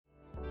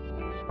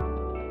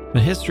The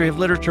History of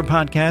Literature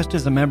podcast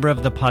is a member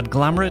of the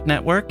Podglomerate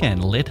Network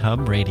and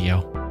LitHub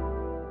Radio.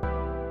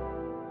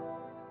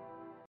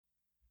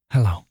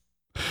 Hello.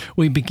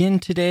 We begin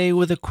today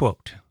with a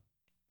quote.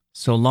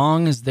 "So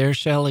long as there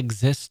shall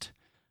exist,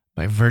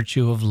 by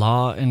virtue of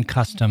law and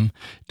custom,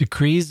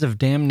 decrees of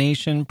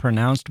damnation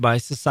pronounced by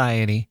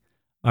society,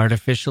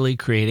 artificially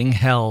creating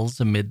hells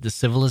amid the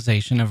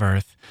civilization of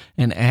earth,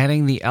 and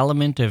adding the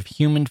element of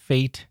human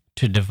fate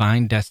to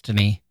divine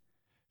destiny,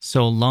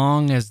 so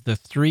long as the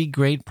three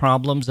great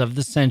problems of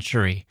the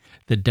century,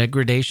 the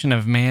degradation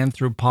of man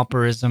through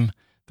pauperism,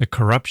 the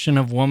corruption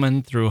of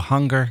woman through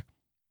hunger,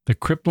 the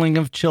crippling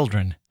of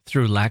children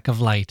through lack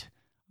of light,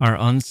 are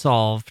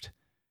unsolved,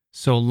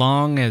 so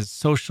long as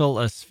social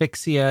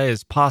asphyxia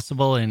is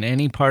possible in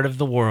any part of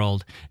the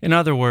world, in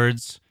other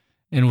words,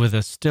 and with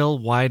a still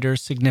wider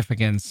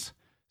significance,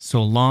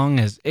 so long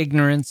as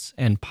ignorance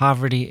and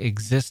poverty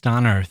exist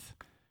on earth,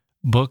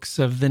 books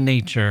of the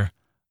nature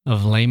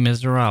of Les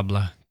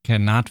Miserables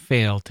cannot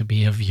fail to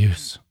be of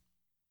use."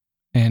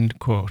 End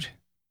quote.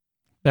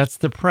 That's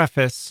the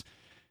preface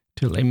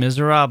to Les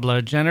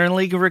Miserables,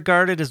 generally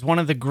regarded as one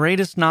of the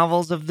greatest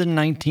novels of the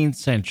 19th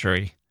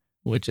century,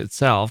 which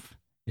itself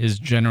is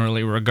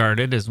generally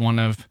regarded as one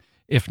of,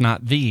 if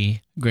not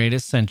the,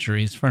 greatest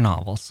centuries for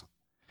novels.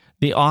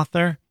 The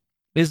author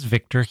is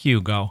Victor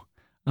Hugo,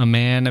 a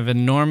man of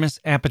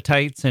enormous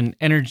appetites and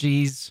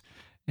energies,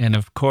 and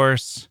of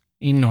course,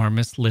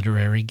 enormous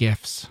literary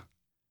gifts.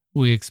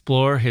 We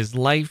explore his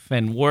life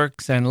and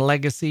works and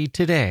legacy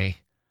today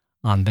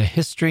on the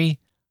History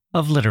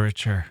of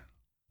Literature.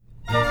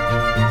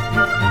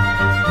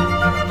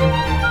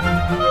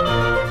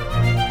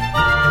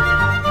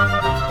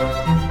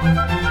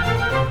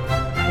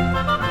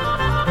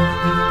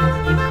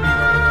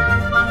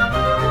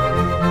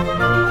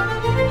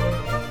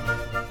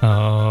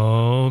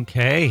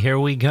 Okay, here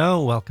we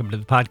go. Welcome to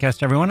the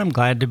podcast, everyone. I'm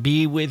glad to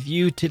be with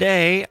you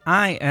today.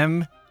 I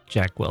am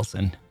Jack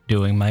Wilson,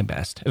 doing my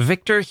best.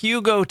 Victor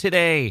Hugo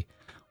today.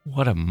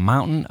 What a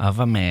mountain of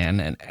a man,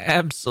 an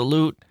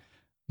absolute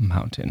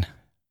mountain.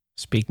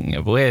 Speaking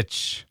of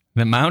which,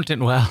 the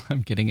mountain, well,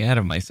 I'm getting ahead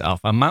of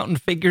myself. A mountain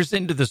figures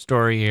into the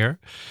story here,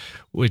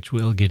 which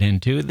we'll get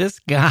into. This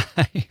guy,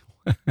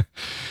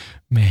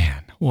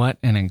 man, what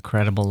an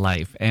incredible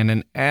life and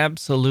an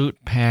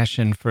absolute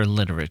passion for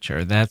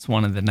literature. That's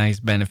one of the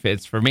nice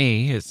benefits for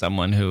me as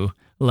someone who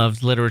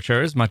loves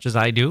literature as much as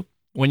I do.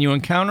 When you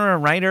encounter a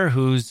writer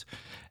who's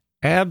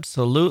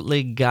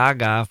absolutely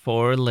gaga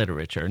for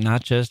literature,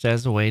 not just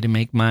as a way to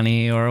make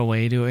money or a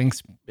way to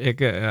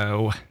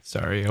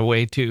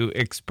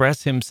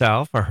express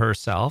himself or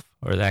herself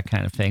or that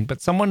kind of thing,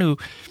 but someone who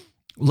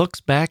looks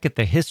back at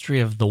the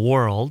history of the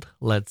world,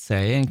 let's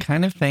say, and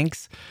kind of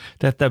thinks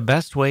that the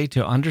best way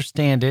to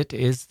understand it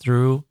is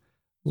through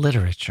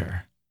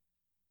literature,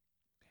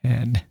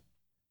 and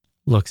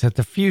looks at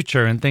the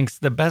future and thinks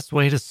the best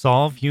way to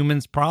solve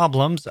humans'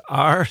 problems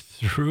are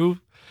through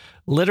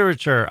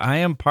literature. I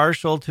am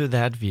partial to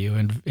that view,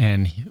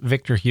 and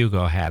Victor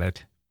Hugo had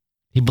it.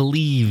 He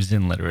believes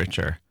in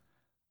literature,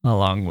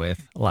 along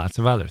with lots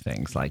of other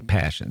things like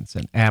passions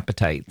and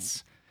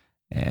appetites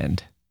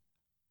and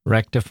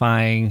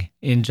rectifying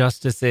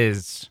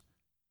injustices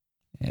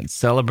and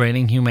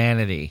celebrating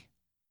humanity.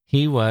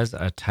 He was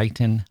a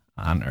titan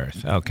on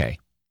earth. Okay,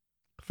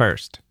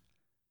 first,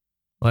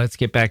 let's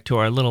get back to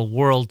our little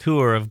world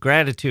tour of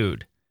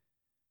gratitude,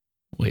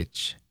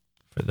 which,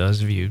 for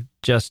those of you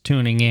just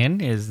tuning in,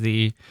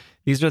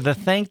 these are the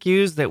thank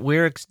yous that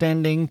we're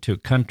extending to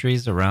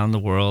countries around the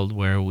world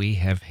where we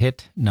have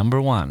hit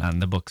number one on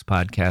the Books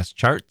Podcast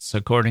charts,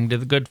 according to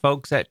the good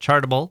folks at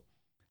Chartable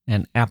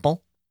and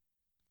Apple.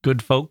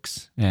 Good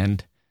folks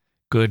and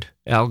good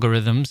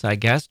algorithms, I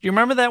guess. Do you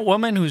remember that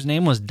woman whose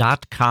name was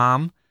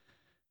 .com?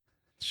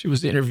 She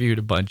was interviewed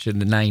a bunch in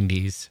the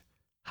 90s,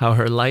 how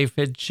her life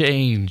had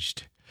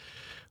changed.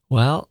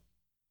 Well,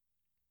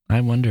 I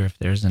wonder if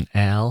there's an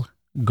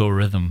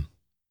algorithm.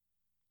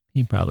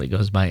 He probably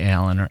goes by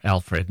Alan or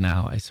Alfred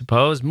now, I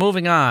suppose.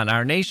 Moving on,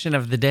 our nation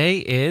of the day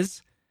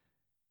is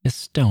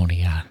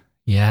Estonia.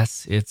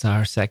 Yes, it's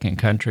our second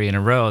country in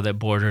a row that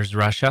borders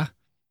Russia.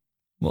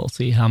 We'll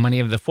see how many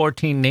of the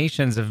 14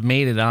 nations have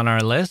made it on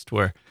our list.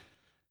 We're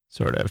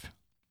sort of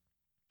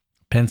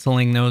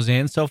penciling those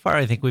in. So far,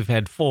 I think we've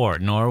had 4: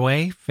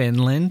 Norway,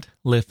 Finland,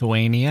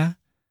 Lithuania,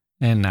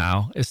 and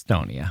now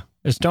Estonia.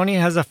 Estonia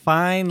has a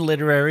fine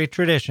literary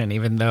tradition,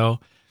 even though,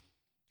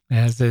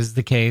 as is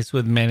the case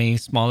with many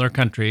smaller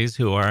countries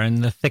who are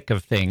in the thick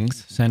of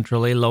things,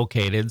 centrally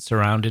located,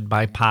 surrounded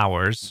by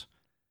powers,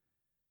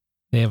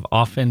 they have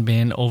often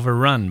been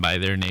overrun by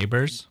their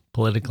neighbors,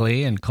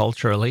 politically and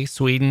culturally.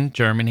 Sweden,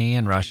 Germany,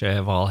 and Russia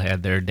have all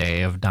had their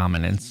day of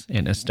dominance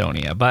in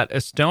Estonia. But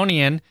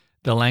Estonian,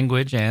 the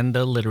language and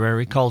the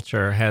literary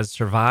culture, has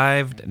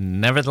survived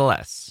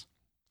nevertheless,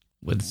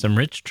 with some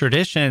rich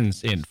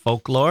traditions in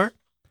folklore,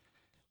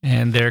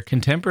 and their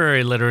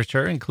contemporary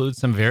literature includes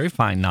some very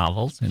fine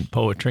novels and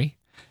poetry.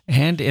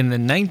 And in the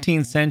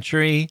 19th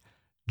century,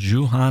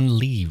 Juhan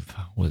Liiv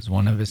was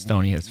one of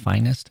Estonia's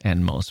finest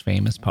and most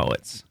famous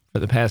poets. For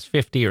the past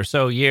 50 or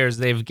so years,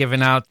 they've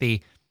given out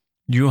the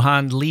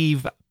Johann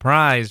Lieve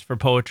Prize for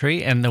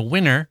poetry, and the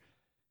winner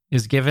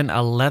is given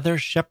a leather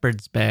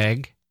shepherd's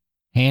bag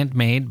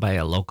handmade by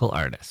a local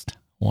artist.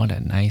 What a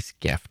nice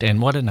gift,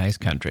 and what a nice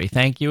country.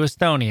 Thank you,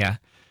 Estonia,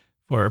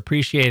 for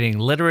appreciating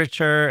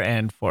literature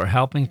and for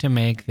helping to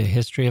make the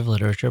History of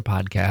Literature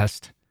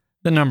podcast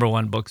the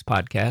 #1 books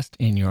podcast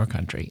in your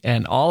country.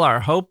 And all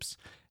our hopes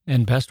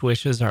and best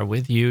wishes are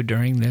with you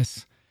during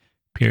this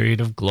period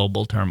of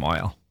global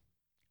turmoil.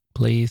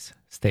 Please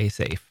stay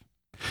safe.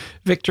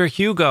 Victor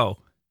Hugo.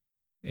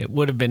 It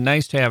would have been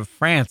nice to have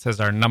France as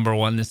our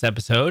 #1 this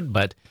episode,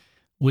 but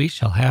we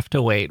shall have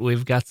to wait.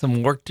 We've got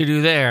some work to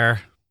do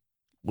there.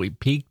 We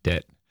peaked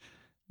at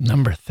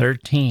number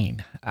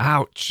 13.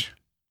 Ouch.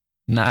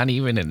 Not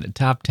even in the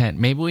top 10.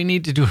 Maybe we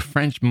need to do a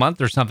French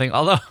month or something.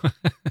 Although,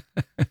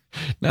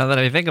 now that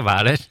I think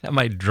about it, that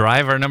might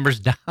drive our numbers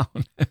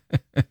down.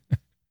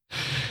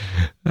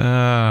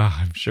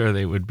 I'm sure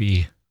they would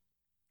be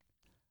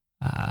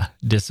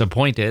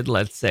disappointed,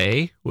 let's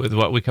say, with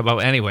what we come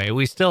up. Anyway,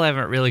 we still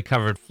haven't really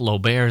covered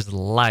Flaubert's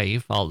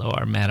life, although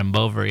our Madame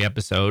Bovary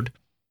episode,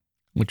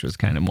 which was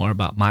kind of more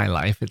about my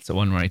life, it's the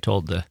one where I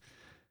told the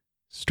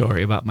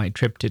story about my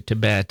trip to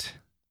Tibet.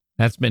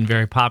 That's been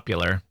very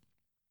popular.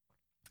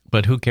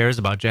 But who cares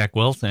about Jack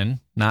Wilson?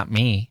 Not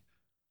me.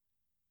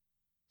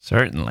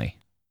 Certainly.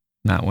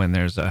 Not when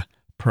there's a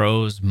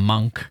prose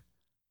monk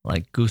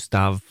like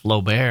Gustave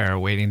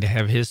Flaubert waiting to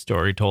have his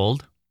story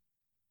told.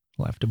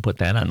 We'll have to put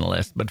that on the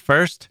list. But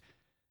first,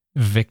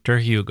 Victor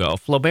Hugo.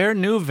 Flaubert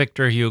knew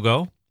Victor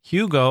Hugo.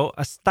 Hugo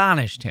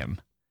astonished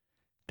him.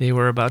 They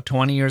were about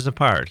 20 years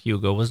apart.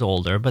 Hugo was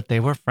older, but they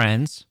were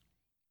friends.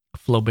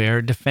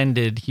 Flaubert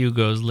defended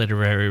Hugo's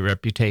literary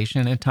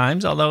reputation at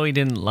times, although he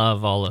didn't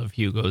love all of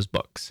Hugo's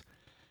books.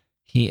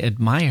 He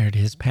admired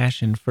his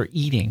passion for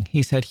eating.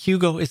 He said,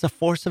 Hugo is a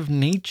force of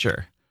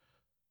nature.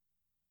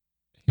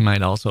 He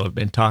might also have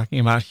been talking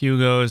about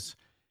Hugo's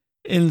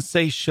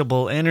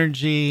insatiable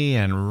energy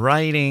and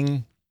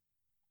writing.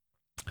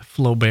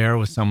 Flaubert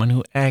was someone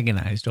who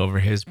agonized over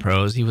his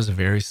prose. He was a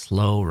very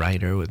slow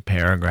writer with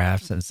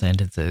paragraphs and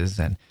sentences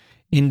and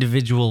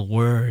individual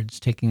words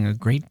taking a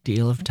great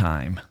deal of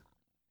time.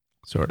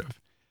 Sort of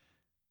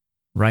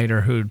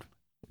writer who'd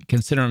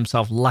consider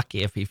himself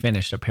lucky if he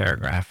finished a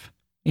paragraph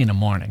in a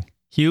morning.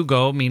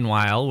 Hugo,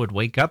 meanwhile, would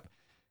wake up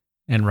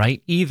and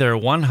write either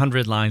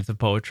 100 lines of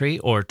poetry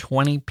or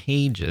 20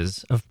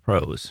 pages of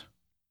prose.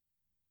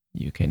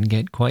 You can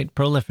get quite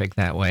prolific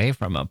that way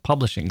from a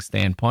publishing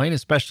standpoint,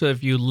 especially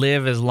if you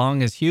live as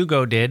long as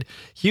Hugo did.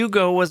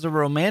 Hugo was a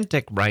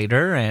romantic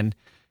writer, and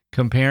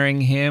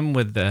comparing him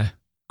with the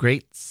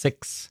great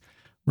 6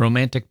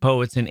 romantic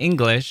poets in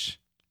English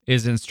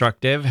is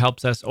instructive,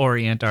 helps us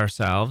orient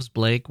ourselves.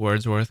 Blake,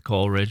 Wordsworth,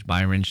 Coleridge,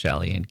 Byron,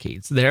 Shelley, and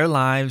Keats. Their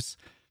lives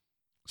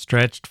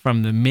stretched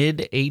from the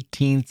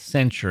mid-18th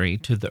century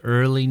to the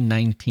early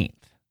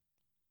 19th.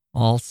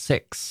 All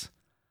 6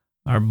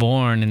 are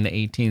born in the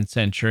 18th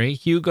century.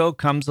 Hugo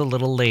comes a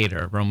little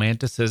later.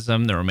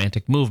 Romanticism, the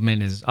Romantic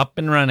movement, is up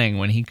and running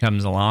when he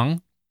comes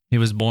along. He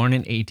was born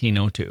in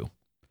 1802.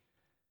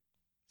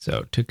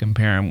 So to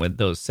compare him with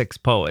those 6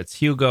 poets,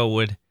 Hugo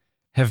would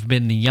have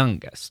been the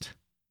youngest,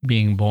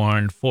 being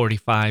born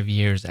 45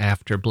 years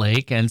after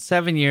Blake and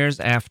 7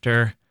 years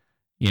after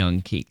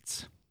young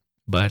Keats.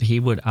 But he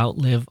would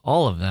outlive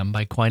all of them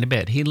by quite a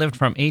bit. He lived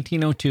from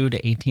 1802 to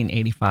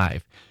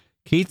 1885.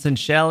 Keats and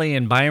Shelley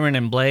and Byron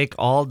and Blake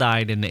all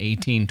died in the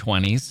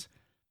 1820s,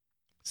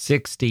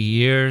 60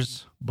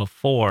 years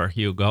before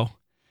Hugo,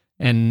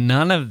 and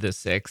none of the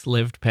 6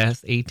 lived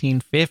past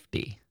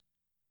 1850.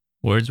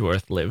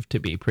 Wordsworth lived to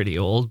be pretty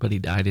old, but he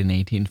died in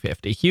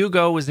 1850.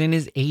 Hugo was in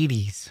his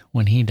 80s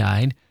when he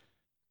died.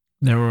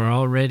 There were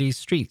already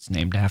streets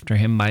named after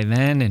him by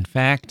then. In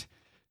fact,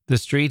 the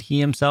street he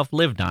himself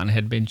lived on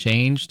had been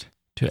changed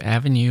to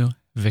Avenue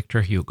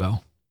Victor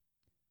Hugo.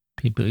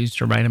 People used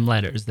to write him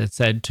letters that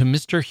said, to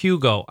Mr.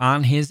 Hugo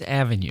on his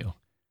avenue.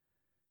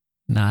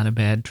 Not a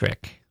bad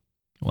trick.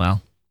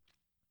 Well,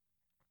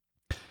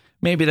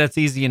 maybe that's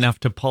easy enough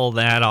to pull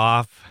that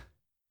off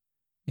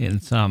in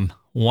some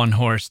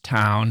one-horse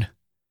town.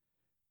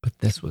 But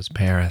this was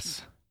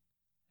Paris.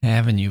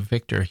 Avenue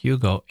Victor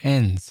Hugo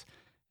ends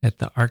at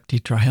the Arc de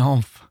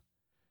Triomphe.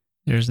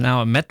 There's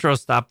now a metro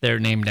stop there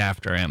named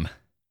after him.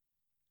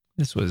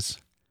 This was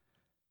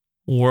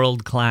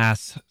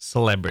world-class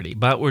celebrity.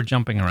 But we're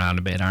jumping around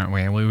a bit, aren't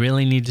we? And we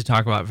really need to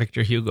talk about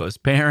Victor Hugo's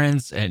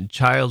parents and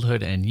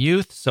childhood and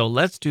youth. So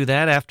let's do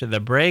that after the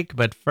break.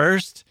 But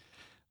first,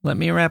 let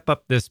me wrap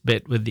up this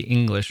bit with the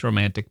English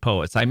Romantic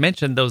poets. I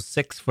mentioned those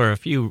 6 for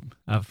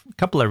a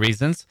couple of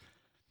reasons.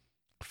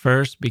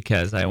 First,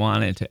 because I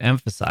wanted to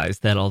emphasize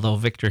that although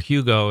Victor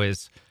Hugo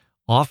is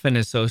often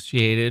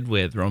associated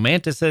with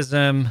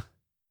Romanticism,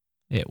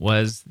 it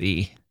was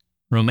the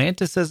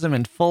Romanticism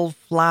in full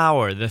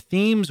flower. The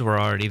themes were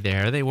already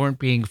there. They weren't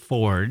being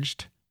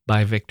forged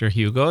by Victor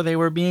Hugo. They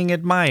were being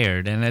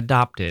admired and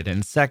adopted.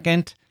 And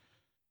second,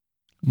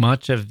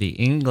 much of the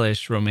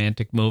English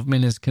Romantic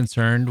movement is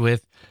concerned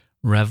with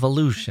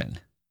revolution.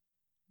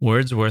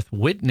 Wordsworth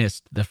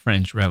witnessed the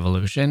French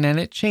Revolution, and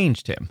it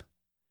changed him.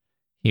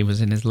 He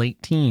was in his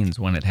late teens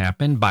when it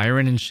happened.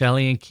 Byron and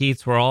Shelley and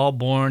Keats were all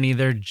born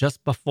either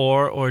just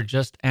before or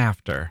just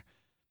after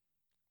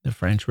the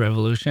French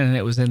Revolution, and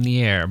it was in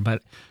the air.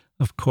 But,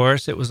 of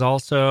course, it was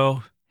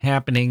also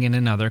happening in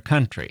another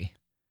country.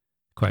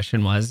 The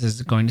question was, is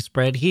it going to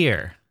spread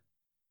here?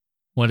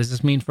 What does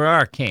this mean for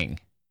our king?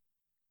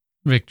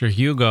 Victor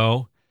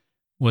Hugo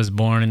was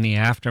born in the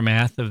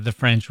aftermath of the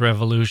French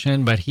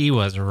Revolution, but he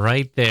was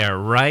right there,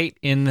 right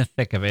in the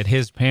thick of it.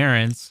 His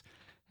parents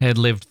had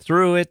lived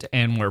through it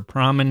and were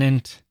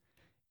prominent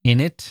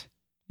in it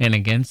and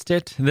against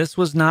it. This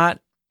was not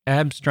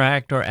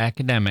abstract or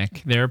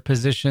academic. Their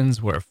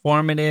positions were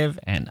formative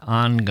and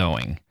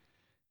ongoing.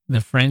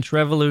 The French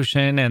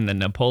Revolution and the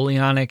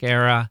Napoleonic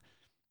era,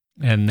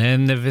 and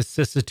then the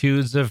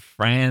vicissitudes of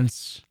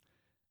France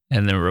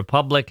and the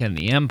Republic and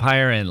the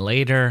Empire, and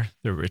later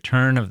the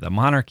return of the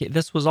monarchy.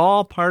 This was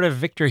all part of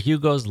Victor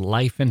Hugo's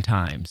life and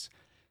times.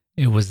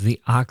 It was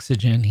the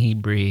oxygen he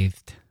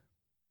breathed.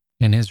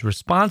 And his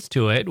response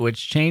to it,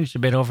 which changed a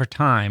bit over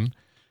time,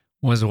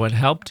 was what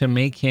helped to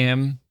make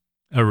him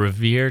a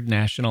revered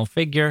national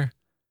figure,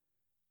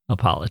 a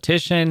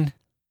politician,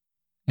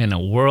 and a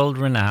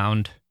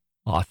world-renowned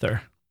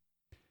author.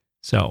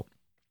 So,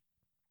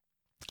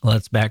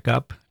 let's back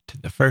up to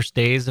the first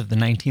days of the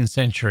 19th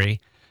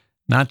century,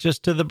 not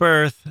just to the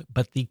birth,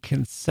 but the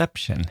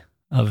conception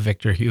of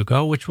Victor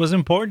Hugo, which was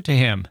important to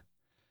him.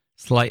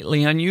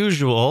 Slightly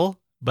unusual,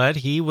 but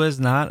he was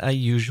not a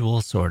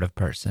usual sort of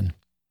person.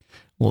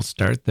 We'll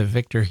start the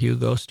Victor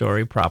Hugo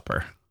story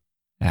proper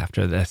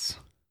after this.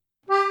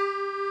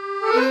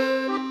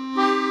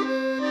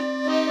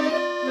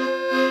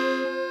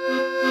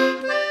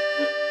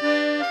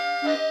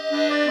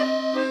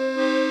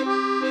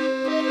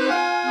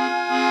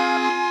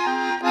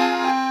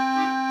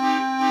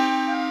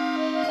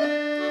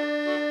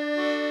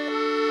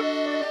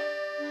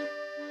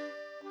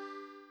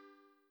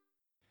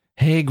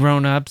 Hey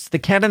grown-ups, the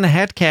Cat in the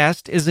Hat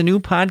Cast is a new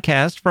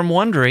podcast from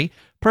Wondery,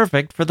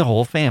 perfect for the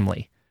whole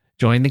family.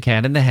 Join the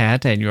Cat in the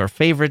Hat and your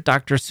favorite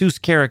Dr.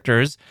 Seuss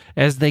characters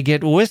as they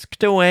get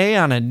whisked away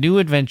on a new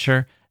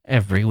adventure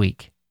every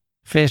week.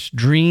 Fish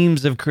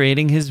dreams of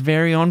creating his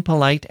very own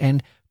polite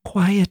and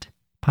quiet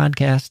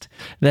podcast.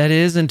 That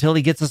is, until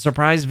he gets a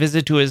surprise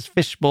visit to his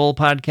Fishbowl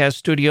podcast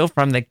studio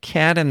from the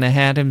Cat in the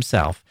Hat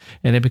himself,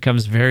 and it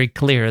becomes very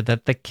clear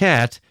that the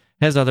cat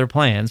has other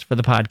plans for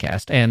the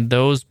podcast, and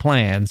those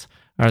plans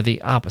are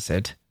the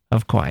opposite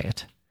of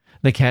quiet.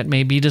 The cat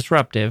may be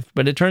disruptive,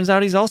 but it turns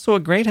out he's also a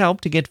great help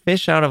to get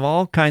fish out of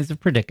all kinds of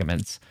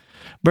predicaments.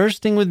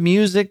 Bursting with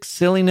music,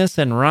 silliness,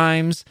 and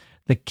rhymes,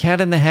 the Cat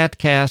in the Hat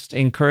Cast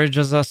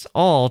encourages us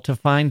all to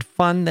find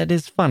fun that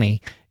is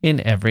funny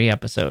in every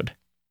episode.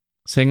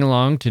 Sing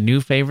along to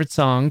new favorite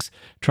songs,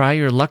 try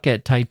your luck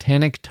at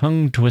Titanic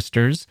tongue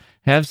twisters,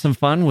 have some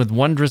fun with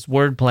wondrous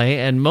wordplay,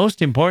 and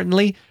most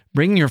importantly,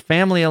 bring your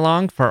family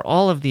along for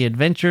all of the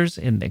adventures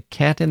in the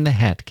Cat in the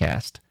Hat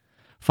Cast.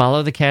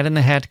 Follow the Cat in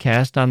the Hat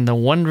Cast on the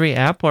Wondery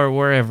app or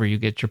wherever you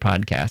get your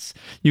podcasts.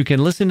 You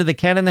can listen to the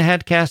Cat in the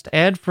Hat Cast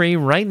ad-free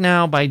right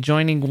now by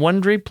joining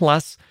Wondery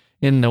Plus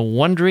in the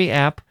Wondery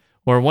app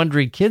or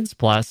Wondery Kids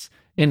Plus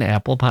in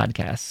Apple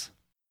Podcasts.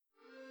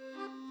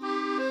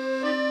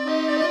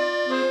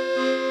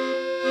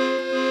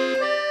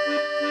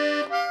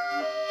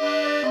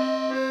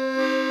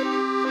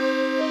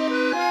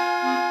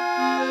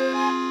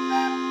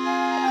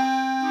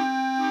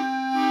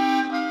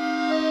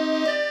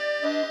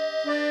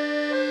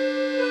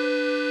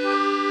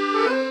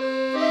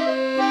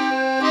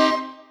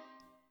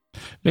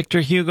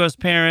 Victor Hugo's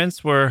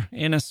parents were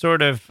in a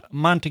sort of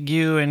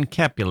Montague and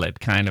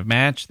Capulet kind of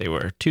match. They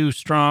were two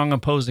strong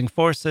opposing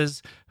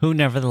forces who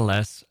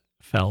nevertheless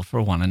fell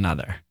for one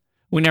another.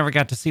 We never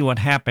got to see what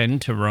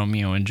happened to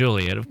Romeo and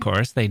Juliet, of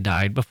course. They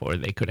died before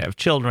they could have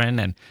children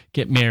and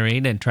get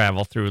married and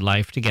travel through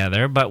life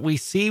together. But we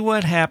see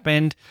what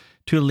happened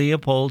to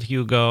Leopold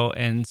Hugo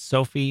and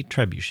Sophie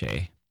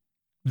Trebuchet,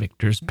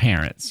 Victor's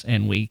parents.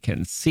 And we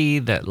can see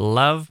that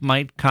love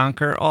might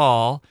conquer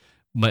all,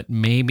 but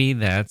maybe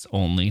that's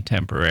only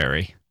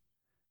temporary.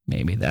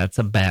 Maybe that's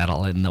a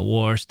battle and the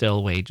war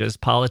still wages.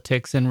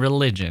 Politics and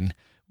religion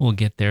will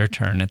get their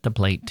turn at the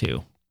plate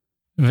too.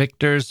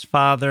 Victor's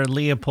father,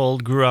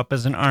 Leopold, grew up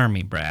as an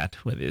army brat,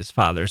 with his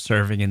father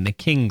serving in the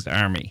king's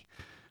army.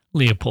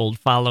 Leopold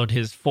followed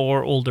his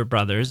 4 older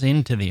brothers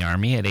into the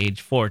army at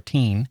age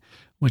 14,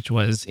 which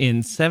was in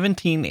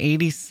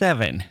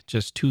 1787,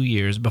 just 2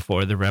 years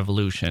before the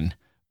revolution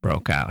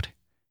broke out.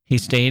 He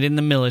stayed in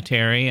the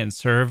military and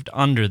served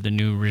under the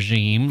new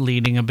regime,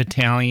 leading a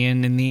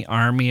battalion in the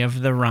Army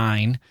of the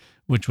Rhine,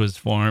 which was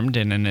formed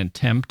in an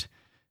attempt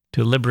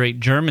to liberate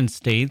German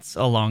states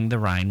along the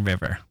Rhine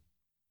River.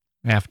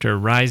 After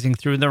rising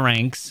through the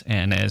ranks,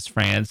 and as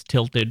France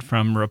tilted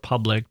from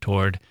republic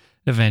toward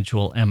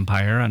eventual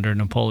empire under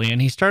Napoleon,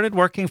 he started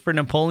working for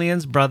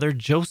Napoleon's brother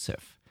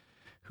Joseph,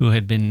 who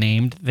had been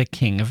named the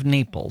King of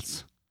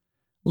Naples.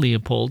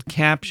 Leopold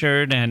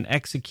captured and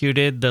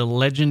executed the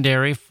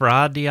legendary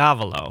Fra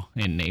Diavolo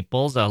in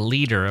Naples, a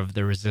leader of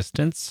the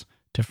resistance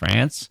to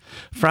France.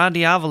 Fra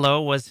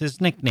Diavolo was his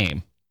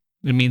nickname.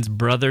 It means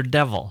brother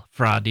devil.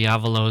 Fra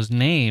Diavolo's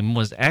name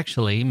was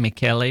actually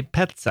Michele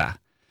Pezza,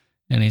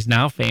 and he's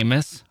now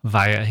famous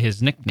via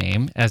his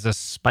nickname as a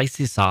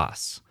spicy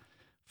sauce.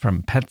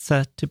 From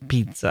pezza to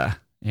pizza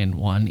in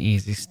one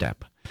easy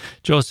step.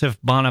 Joseph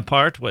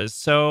Bonaparte was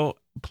so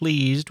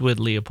pleased with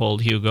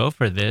Leopold Hugo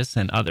for this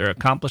and other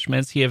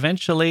accomplishments, he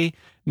eventually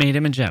made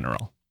him a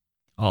general.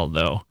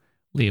 Although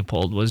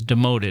Leopold was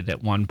demoted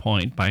at one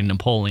point by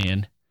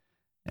Napoleon.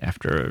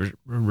 After a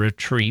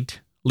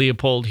retreat,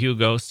 Leopold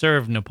Hugo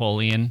served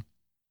Napoleon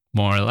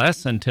more or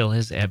less until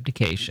his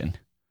abdication.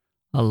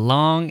 A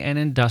long and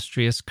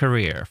industrious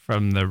career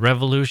from the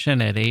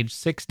revolution at age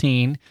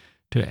 16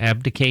 to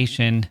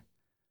abdication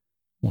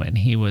when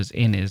he was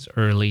in his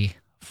early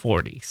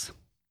 40s.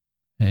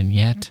 And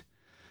yet,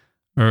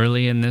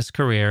 early in this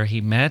career,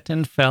 he met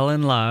and fell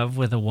in love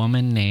with a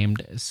woman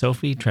named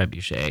Sophie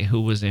Trebuchet,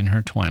 who was in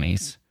her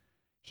 20s.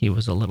 He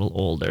was a little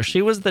older.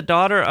 She was the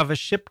daughter of a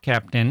ship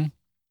captain.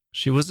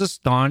 She was a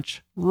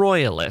staunch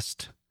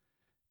royalist.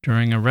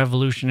 During a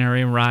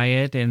revolutionary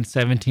riot in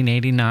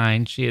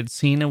 1789, she had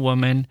seen a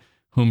woman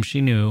whom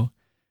she knew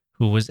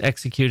who was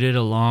executed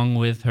along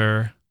with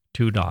her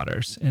 2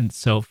 daughters, and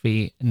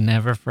Sophie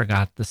never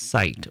forgot the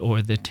sight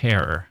or the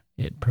terror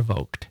it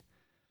provoked.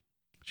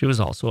 She was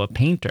also a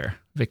painter.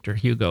 Victor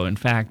Hugo, in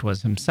fact,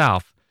 was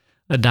himself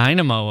a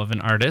dynamo of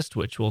an artist,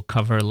 which we'll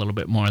cover a little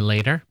bit more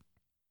later.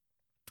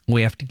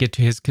 We have to get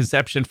to his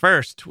conception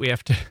first. We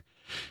have to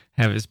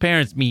have his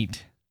parents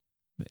meet.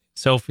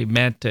 Sophie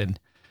met and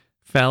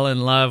fell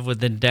in love with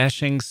the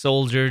dashing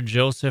soldier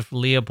Joseph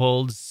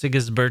Leopold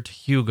Sigisbert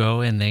Hugo,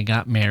 and they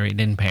got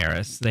married in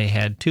Paris. They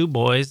had 2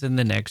 boys in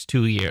the next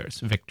 2 years,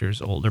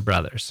 Victor's older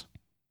brothers.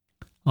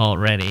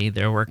 Already,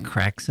 there were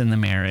cracks in the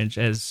marriage,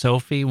 as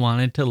Sophie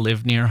wanted to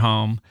live near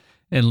home,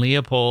 and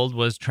Leopold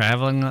was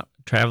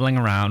traveling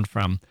around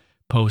from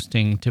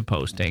posting to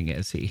posting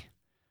as he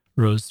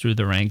rose through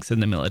the ranks in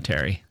the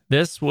military.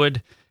 This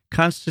would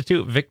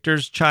constitute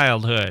Victor's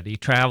childhood. He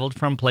traveled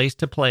from place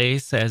to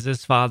place as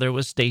his father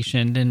was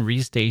stationed and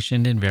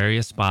restationed in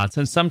various spots,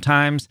 and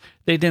sometimes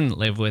they didn't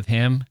live with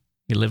him.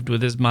 He lived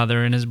with his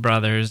mother and his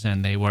brothers,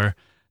 and they were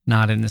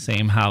not in the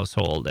same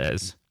household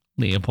as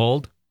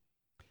Leopold.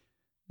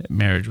 The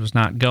marriage was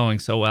not going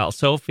so well.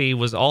 Sophie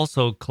was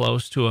also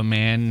close to a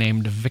man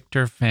named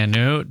Victor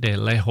Faneu de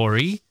La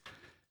Horie,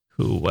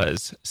 who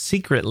was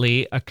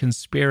secretly a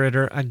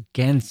conspirator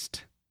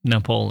against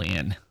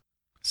Napoleon.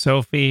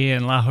 Sophie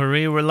and La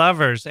Horie were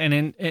lovers, and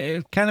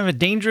in kind of a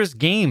dangerous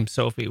game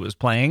Sophie was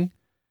playing.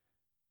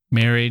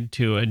 Married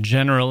to a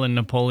general in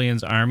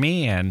Napoleon's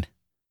army and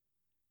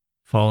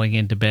falling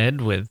into bed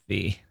with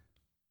the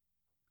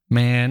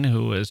man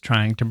who was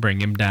trying to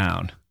bring him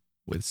down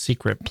with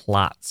secret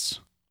plots.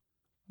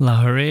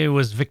 La Horie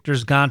was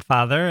Victor's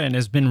godfather and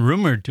has been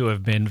rumored to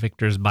have been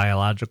Victor's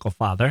biological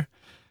father.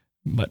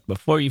 But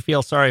before you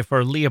feel sorry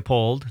for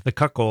Leopold, the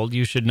cuckold,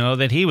 you should know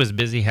that he was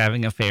busy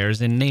having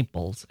affairs in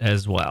Naples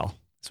as well.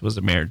 This was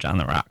a marriage on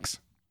the rocks.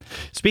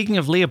 Speaking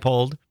of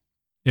Leopold,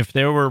 if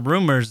there were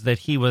rumors that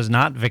he was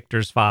not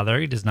Victor's father,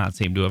 he does not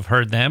seem to have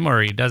heard them,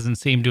 or he doesn't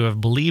seem to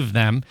have believed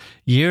them.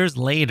 Years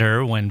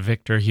later, when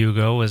Victor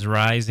Hugo was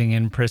rising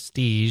in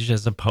prestige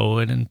as a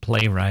poet and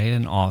playwright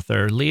and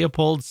author,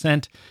 Leopold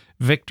sent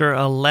Victor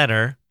a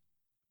letter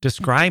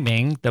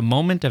describing the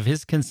moment of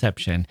his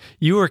conception.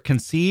 "You were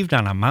conceived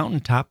on a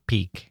mountaintop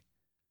peak,"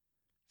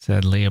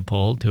 said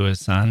Leopold to his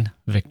son,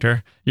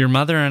 Victor. "Your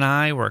mother and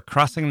I were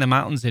crossing the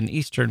mountains in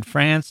eastern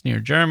France near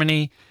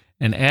Germany,"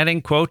 and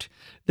adding, quote,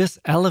 "This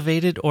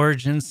elevated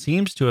origin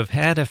seems to have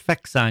had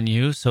effects on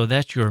you so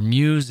that your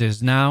muse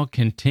is now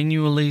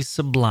continually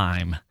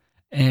sublime,"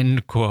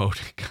 end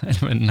quote. Kind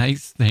of a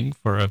nice thing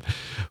for a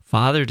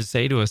father to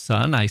say to a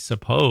son, I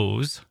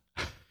suppose.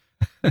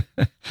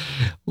 A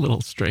little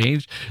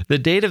strange. The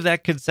date of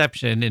that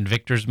conception in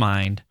Victor's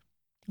mind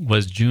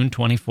was June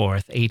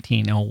 24th,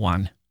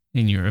 1801.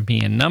 In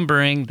European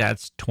numbering,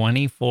 that's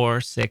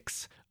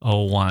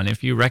 24601.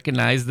 If you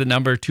recognize the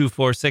number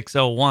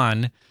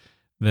 24601,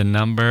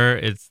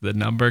 it's the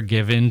number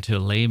given to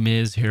Les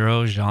Mis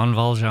hero Jean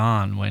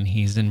Valjean when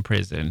he's in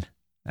prison.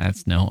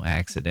 That's no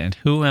accident.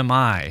 Who am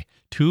I?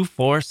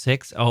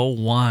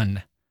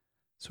 24601.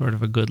 Sort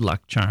of a good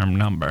luck charm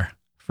number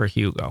for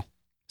Hugo.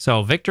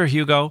 So Victor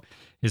Hugo,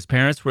 his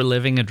parents were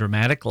living a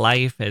dramatic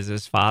life as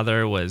his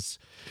father was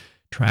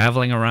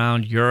traveling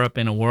around Europe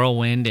in a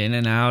whirlwind, in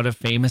and out of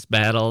famous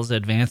battles,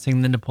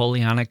 advancing the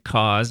Napoleonic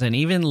cause, and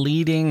even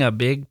leading a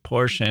big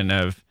portion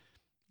of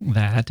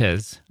that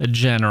as a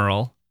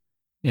general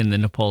in the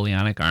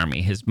Napoleonic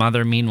army. His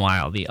mother,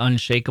 meanwhile, the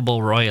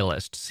unshakable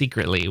royalist,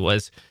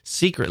 was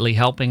secretly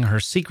helping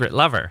her secret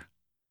lover,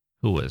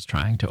 who was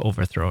trying to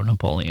overthrow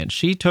Napoleon.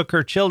 She took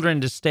her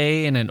children to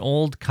stay in an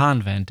old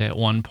convent at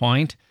one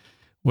point,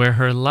 where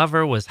her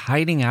lover was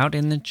hiding out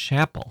in the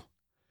chapel,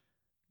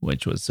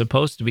 which was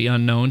supposed to be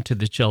unknown to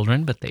the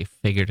children, but they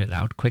figured it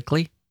out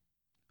quickly.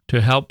 To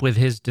help with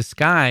his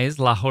disguise,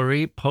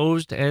 Lahori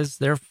posed as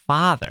their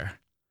father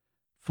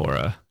for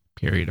a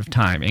period of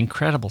time.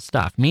 Incredible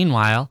stuff.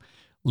 Meanwhile,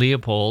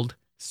 Leopold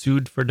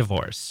sued for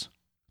divorce.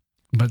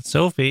 But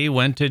Sophie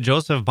went to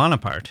Joseph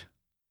Bonaparte,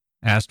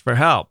 asked for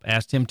help,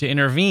 asked him to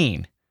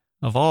intervene.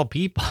 Of all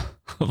people,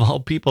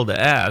 to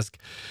ask,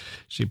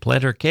 she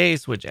pled her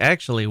case, which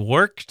actually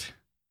worked.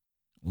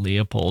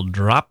 Leopold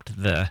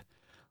dropped the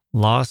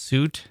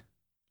lawsuit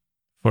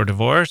for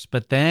divorce,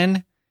 but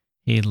then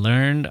he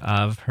learned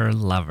of her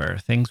lover.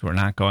 Things were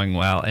not going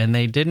well, and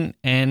they didn't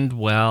end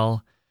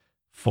well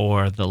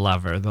for the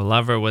lover. The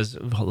lover was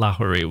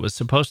Lahori, was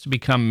supposed to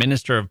become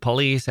minister of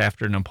police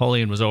after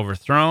Napoleon was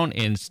overthrown.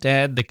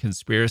 Instead, the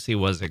conspiracy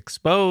was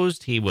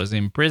exposed. He was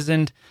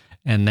imprisoned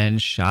and then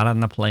shot on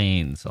the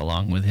plains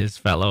along with his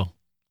fellow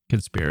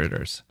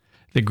conspirators.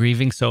 The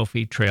grieving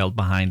Sophie trailed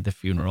behind the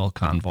funeral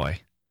convoy.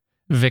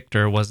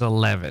 Victor was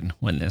 11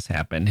 when this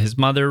happened. His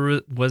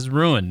mother was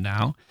ruined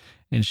now,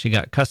 and she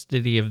got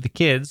custody of the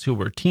kids who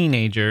were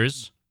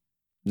teenagers.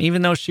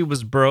 Even though she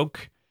was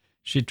broke,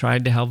 she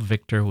tried to help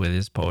Victor with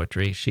his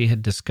poetry. She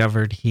had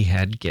discovered he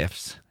had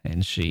gifts,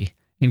 and she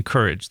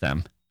encouraged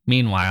them.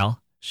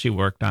 Meanwhile, she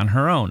worked on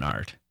her own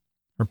art,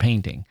 her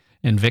painting,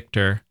 and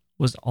Victor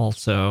was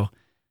also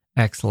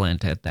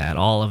excellent at that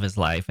all of his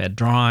life, at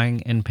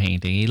drawing and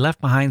painting. He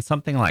left behind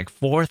something like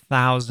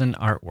 4,000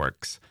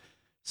 artworks,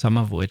 some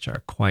of which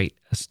are quite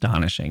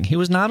astonishing. He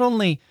was not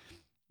only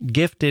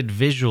gifted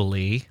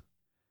visually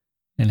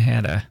and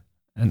had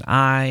an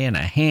eye and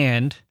a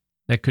hand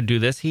that could do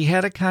this, he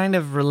had a kind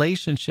of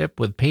relationship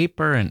with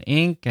paper and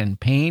ink and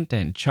paint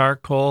and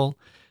charcoal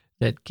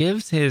that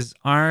gives his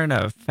art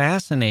a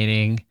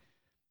fascinating,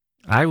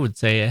 I would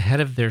say, ahead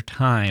of their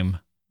time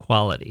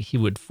quality. He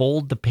would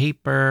fold the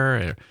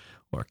paper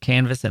or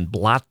canvas and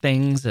blot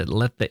things and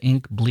let the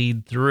ink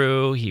bleed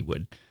through. He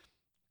would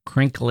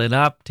crinkle it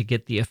up to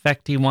get the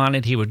effect he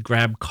wanted. He would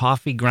grab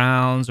coffee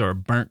grounds or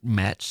burnt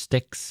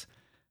matchsticks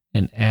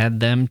and add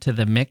them to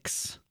the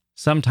mix.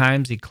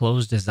 Sometimes he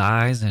closed his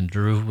eyes and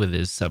drew with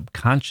his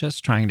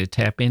subconscious, trying to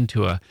tap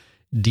into a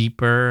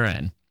deeper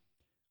and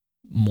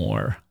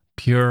more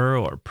pure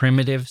or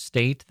primitive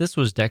state. This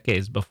was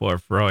decades before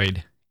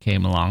Freud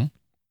came along.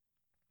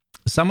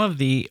 Some of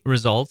the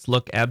results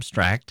look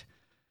abstract.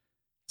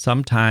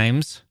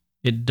 Sometimes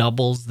it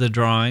doubles the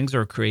drawings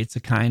or creates a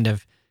kind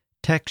of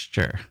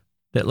texture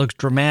that looks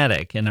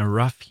dramatic in a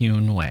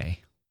rough-hewn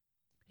way.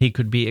 He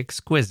could be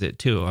exquisite,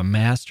 too, a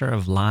master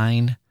of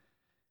line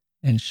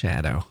and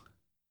shadow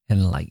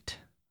and light.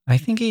 I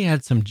think he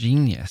had some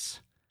genius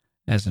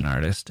as an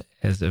artist,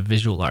 as a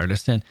visual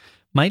artist, and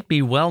might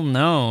be well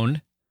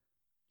known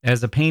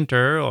as a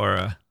painter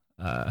or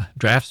a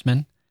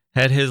draftsman,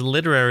 had his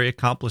literary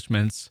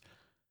accomplishments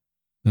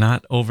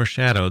not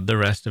overshadowed the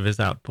rest of his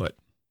output.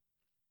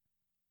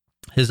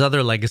 His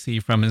other legacy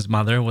from his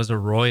mother was a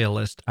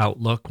royalist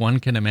outlook. One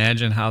can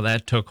imagine how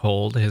that took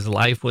hold. His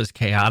life was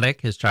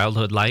chaotic, his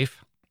childhood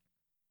life,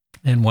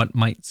 and what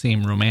might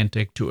seem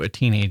romantic to a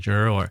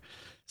teenager or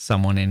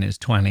someone in his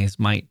 20s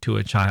might to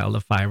a child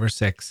of 5 or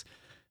 6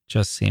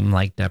 just seem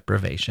like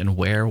deprivation.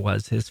 Where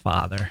was his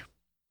father?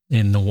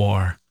 In the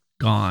war.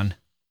 Gone.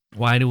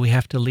 Why do we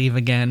have to leave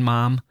again,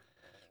 Mom?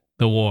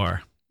 The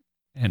war.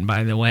 And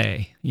by the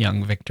way,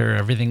 young Victor,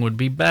 everything would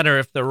be better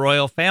if the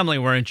royal family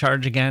were in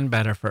charge again.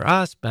 Better for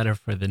us, better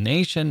for the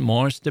nation,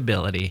 more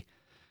stability.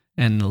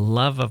 And the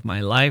love of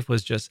my life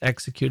was just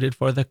executed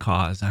for the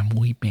cause. I'm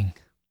weeping.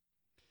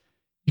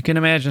 You can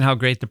imagine how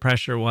great the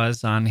pressure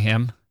was on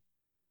him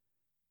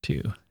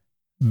to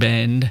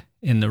bend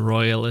in the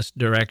royalist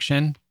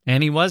direction.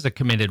 And he was a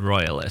committed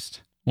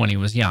royalist when he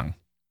was young.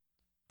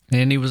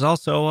 And he was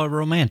also a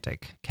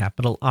romantic,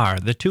 capital R.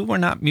 The two were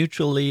not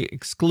mutually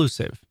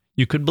exclusive.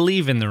 You could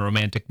believe in the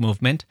Romantic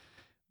movement,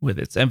 with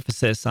its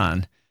emphasis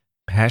on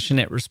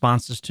passionate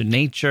responses to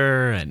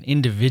nature and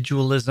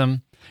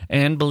individualism,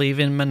 and believe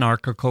in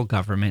monarchical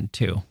government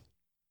too.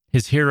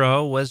 His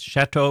hero was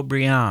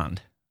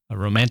Chateaubriand, a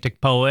Romantic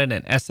poet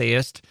and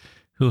essayist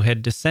who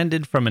had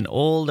descended from an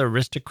old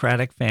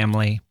aristocratic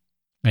family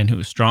and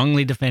who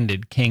strongly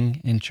defended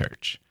king and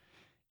church.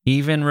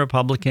 Even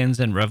Republicans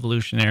and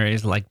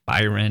revolutionaries like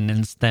Byron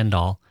and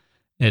Stendhal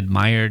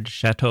admired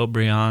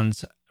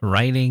Chateaubriand's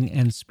writing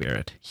and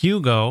spirit.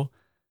 Hugo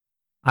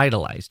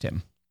idolized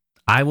him.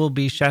 "I will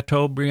be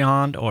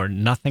Chateaubriand or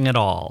nothing at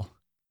all,"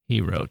 he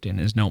wrote in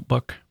his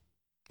notebook.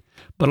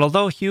 But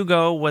although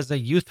Hugo was a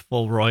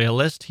youthful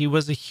royalist, he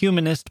was a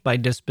humanist by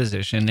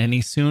disposition, and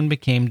he soon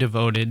became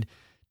devoted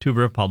to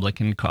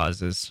Republican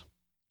causes.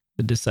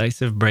 The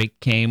decisive break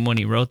came when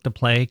he wrote the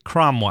play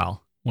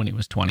Cromwell when he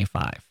was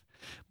 25.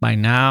 By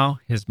now,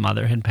 his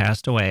mother had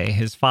passed away.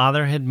 His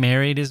father had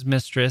married his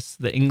mistress,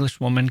 the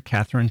Englishwoman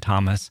Catherine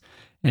Thomas,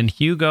 and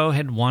Hugo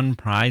had won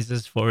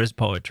prizes for his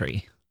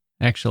poetry.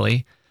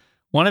 Actually,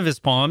 one of his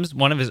poems,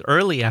 one of his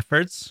early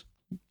efforts,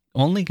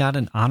 only got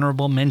an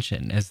honorable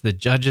mention, as the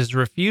judges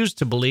refused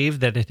to believe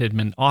that it had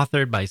been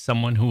authored by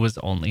someone who was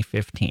only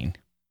 15.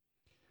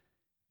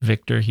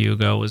 Victor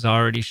Hugo was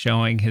already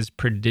showing his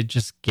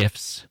prodigious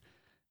gifts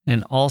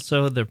and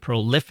also the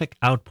prolific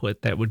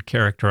output that would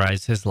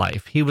characterize his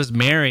life. He was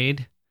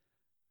married,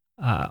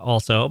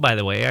 also, by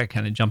the way, I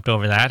kind of jumped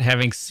over that,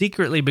 having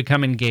secretly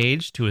become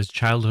engaged to his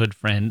childhood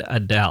friend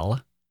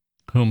Adele,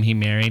 whom he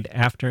married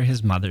after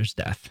his mother's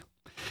death.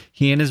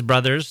 He and his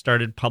brothers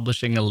started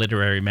publishing a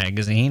literary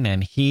magazine,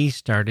 and he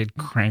started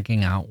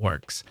cranking out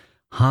works.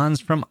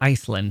 Hans from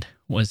Iceland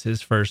was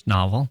his first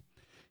novel.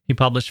 He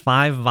published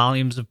 5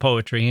 volumes of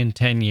poetry in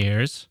 10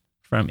 years,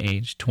 from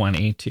age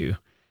 20 to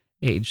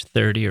age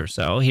 30 or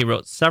so. He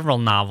wrote several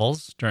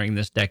novels during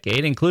this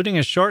decade, including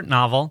a short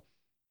novel,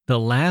 The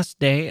Last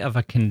Day of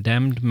a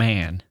Condemned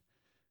Man,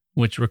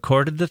 which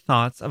recorded the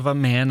thoughts of a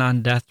man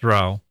on death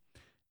row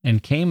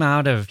and came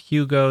out of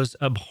Hugo's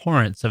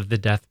abhorrence of the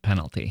death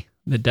penalty.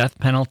 The death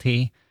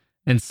penalty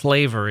and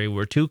slavery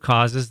were 2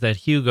 causes that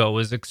Hugo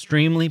was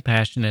extremely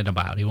passionate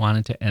about. He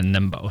wanted to end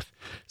them both.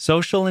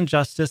 Social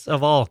injustice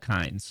of all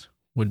kinds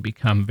would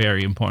become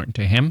very important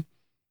to him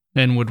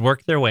and would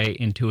work their way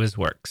into his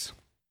works.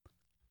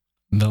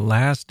 The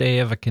Last Day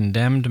of a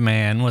Condemned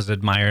Man was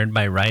admired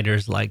by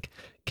writers like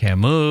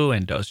Camus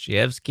and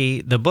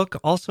Dostoevsky. The book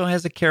also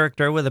has a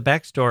character with a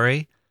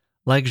backstory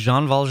like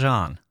Jean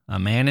Valjean, a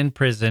man in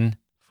prison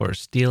for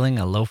stealing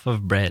a loaf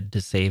of bread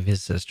to save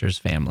his sister's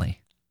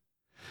family.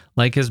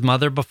 Like his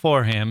mother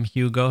before him,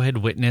 Hugo had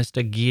witnessed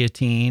a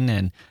guillotine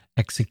and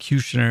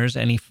executioners,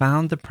 and he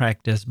found the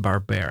practice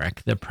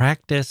barbaric. The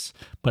practice,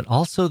 but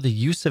also the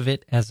use of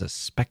it as a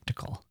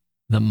spectacle,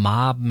 the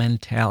mob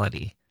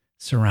mentality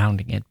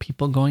surrounding it,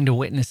 people going to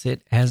witness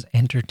it as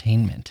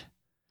entertainment.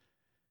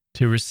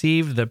 To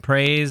receive the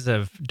praise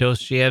of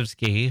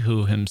Dostoevsky,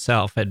 who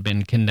himself had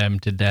been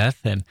condemned to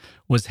death and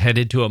was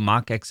headed to a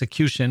mock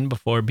execution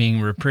before being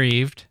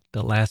reprieved,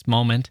 the last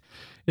moment,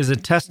 is a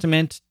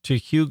testament to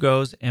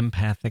Hugo's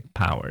empathic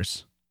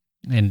powers.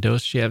 And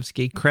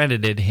Dostoevsky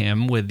credited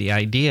him with the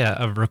idea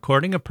of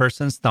recording a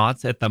person's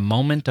thoughts at the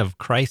moment of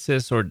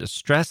crisis or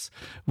distress,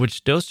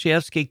 which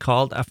Dostoevsky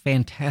called a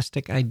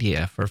fantastic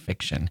idea for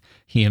fiction.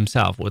 He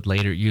himself would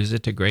later use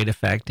it to great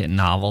effect in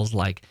novels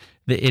like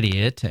The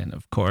Idiot and,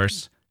 of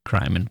course,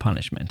 Crime and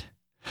Punishment.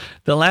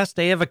 The Last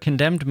Day of a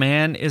Condemned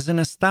Man is an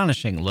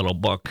astonishing little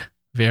book,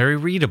 very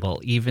readable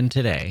even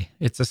today.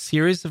 It's a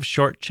series of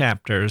short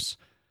chapters,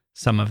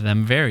 some of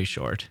them very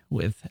short,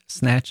 with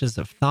snatches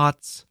of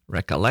thoughts,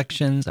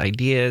 recollections,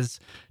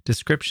 ideas,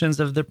 descriptions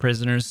of the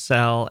prisoner's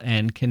cell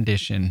and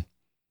condition,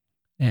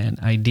 and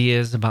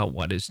ideas about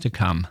what is to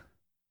come.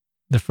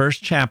 The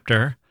first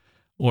chapter,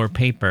 or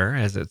paper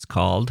as it's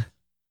called,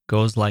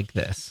 goes like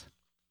this.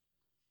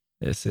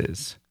 This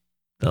is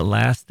The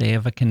Last Day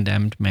of a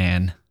Condemned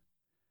Man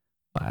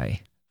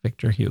by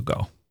Victor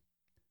Hugo.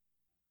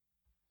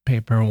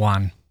 Paper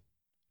 1.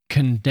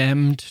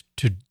 Condemned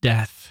to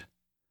death.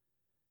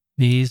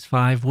 These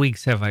 5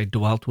 weeks have I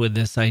dwelt with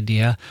this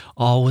idea,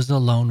 always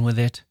alone with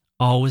it,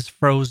 always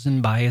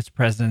frozen by its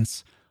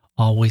presence,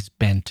 always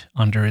bent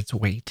under its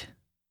weight.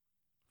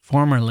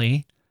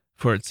 Formerly,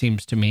 for it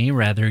seems to me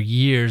rather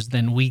years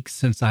than weeks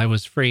since I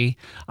was free,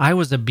 I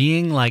was a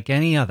being like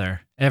any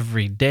other.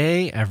 Every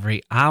day,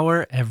 every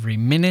hour, every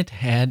minute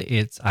had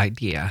its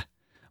idea.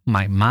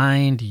 My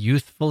mind,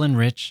 youthful and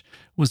rich,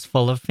 was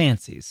full of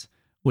fancies,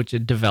 which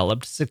it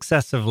developed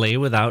successively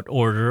without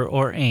order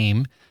or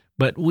aim,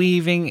 but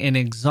weaving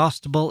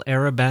inexhaustible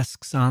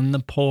arabesques on the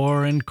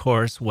poor and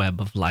coarse web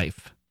of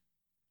life.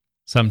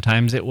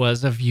 Sometimes it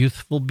was of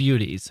youthful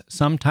beauties,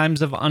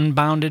 sometimes of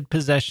unbounded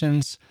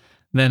possessions,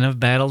 then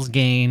of battles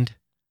gained,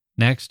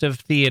 next of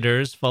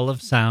theaters full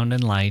of sound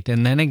and light,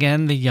 and then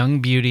again the young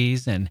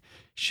beauties and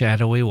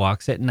shadowy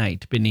walks at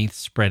night beneath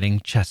spreading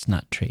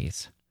chestnut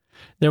trees.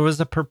 There was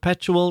a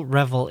perpetual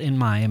revel in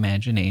my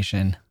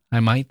imagination. I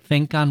might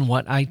think on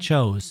what I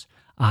chose.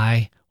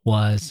 I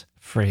was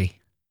free.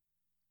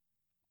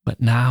 But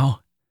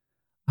now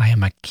I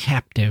am a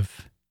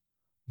captive,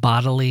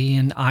 bodily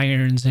in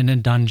irons in a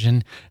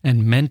dungeon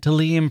and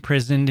mentally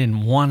imprisoned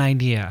in one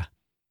idea,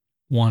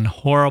 one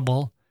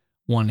horrible,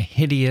 one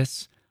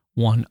hideous,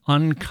 one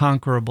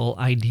unconquerable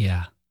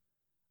idea.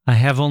 I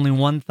have only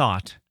one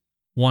thought,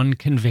 one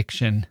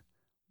conviction,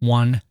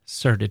 one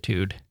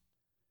certitude: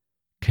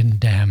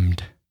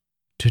 condemned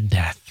to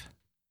death.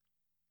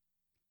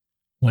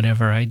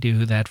 Whatever I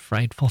do, that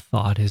frightful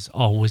thought is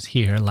always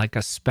here like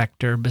a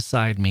specter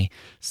beside me,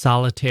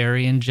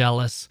 solitary and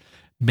jealous,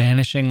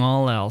 banishing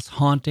all else,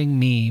 haunting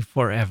me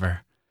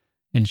forever,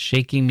 and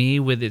shaking me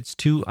with its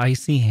 2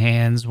 icy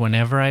hands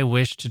whenever I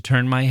wish to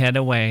turn my head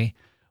away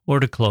or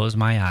to close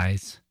my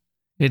eyes.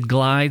 It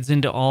glides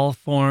into all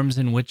forms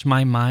in which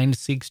my mind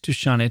seeks to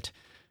shun it,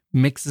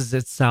 mixes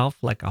itself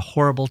like a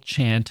horrible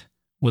chant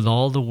with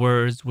all the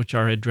words which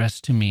are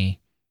addressed to me,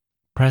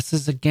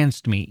 presses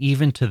against me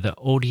even to the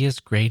odious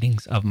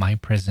gratings of my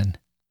prison.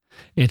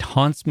 It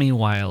haunts me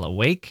while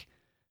awake,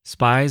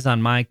 spies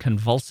on my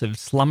convulsive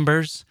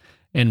slumbers,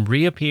 and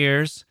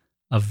reappears,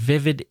 a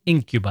vivid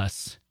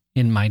incubus,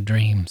 in my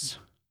dreams.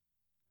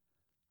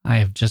 I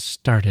have just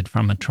started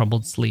from a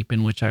troubled sleep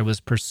in which I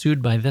was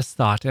pursued by this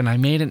thought, and I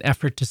made an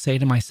effort to say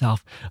to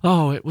myself,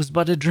 "Oh, it was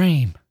but a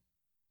dream."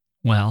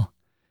 Well,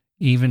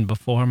 even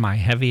before my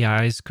heavy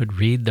eyes could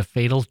read the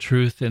fatal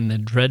truth in the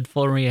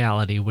dreadful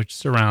reality which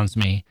surrounds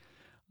me,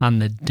 on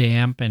the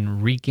damp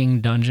and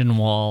reeking dungeon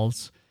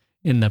walls,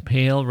 in the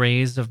pale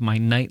rays of my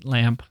night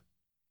lamp,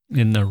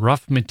 in the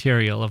rough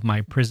material of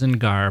my prison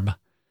garb,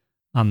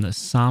 on the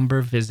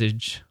somber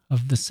visage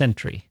of the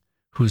sentry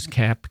whose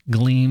cap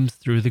gleams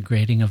through the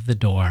grating of the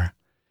door,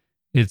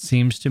 it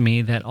seems to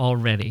me that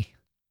already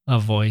a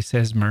voice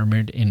has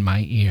murmured in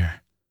my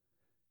ear,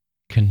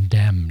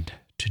 "Condemned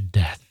to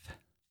death."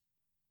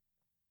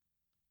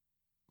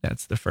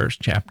 That's the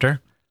first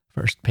chapter,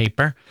 first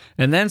paper.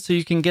 And then so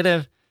you can get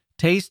a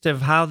taste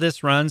of how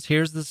this runs,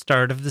 here's the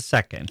start of the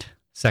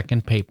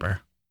second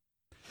paper.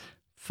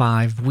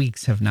 5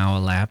 weeks have now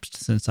elapsed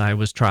since I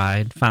was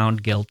tried,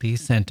 found guilty,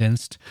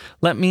 sentenced.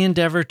 Let me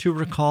endeavor to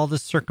recall the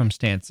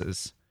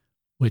circumstances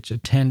which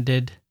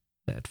attended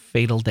that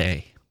fatal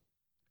day.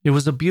 It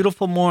was a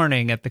beautiful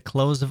morning at the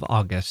close of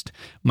August.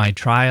 My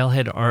trial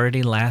had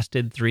already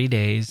lasted 3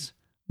 days.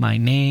 My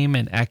name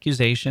and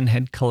accusation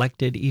had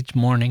collected each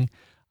morning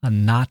a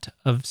knot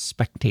of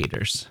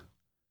spectators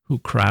who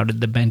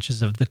crowded the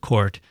benches of the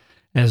court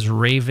as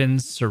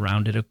ravens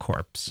surrounded a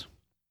corpse.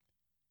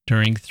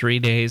 During 3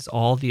 days,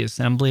 all the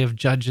assembly of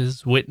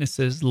judges,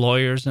 witnesses,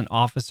 lawyers, and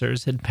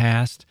officers had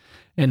passed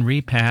and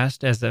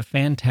repassed as a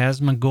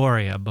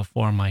phantasmagoria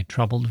before my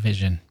troubled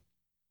vision.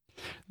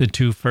 The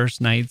 2 first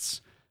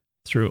nights,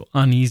 through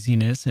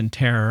uneasiness and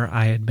terror,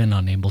 I had been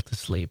unable to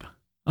sleep.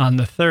 On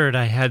the 3rd,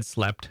 I had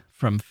slept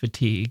from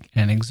fatigue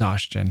and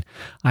exhaustion.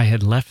 I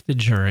had left the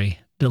jury,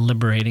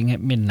 deliberating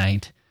at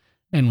midnight,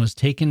 and was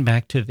taken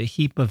back to the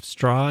heap of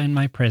straw in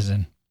my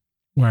prison,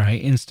 where I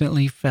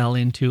instantly fell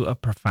into a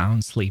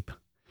profound sleep,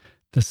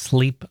 the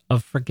sleep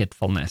of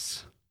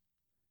forgetfulness.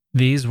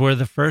 These were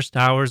the first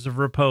hours of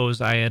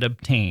repose I had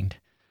obtained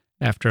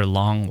after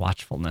long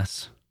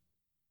watchfulness.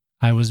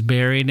 I was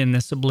buried in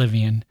this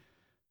oblivion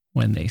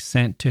when they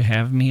sent to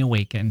have me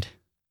awakened,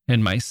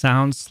 and my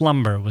sound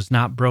slumber was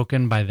not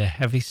broken by the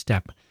heavy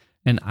step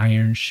and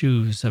iron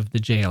shoes of the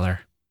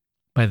jailer,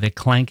 by the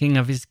clanking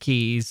of his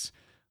keys,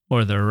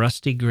 or the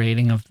rusty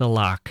grating of the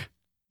lock,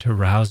 to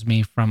rouse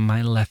me from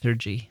my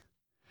lethargy.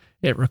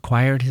 It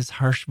required his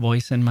harsh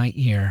voice in my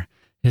ear,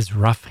 his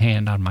rough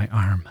hand on my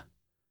arm.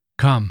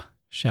 "Come,"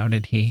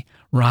 shouted he,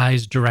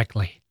 "rise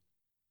directly."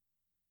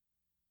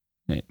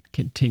 It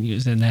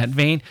continues in that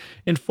vein.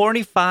 In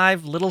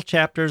 45 little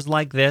chapters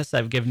like this,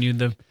 I've given you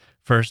the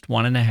first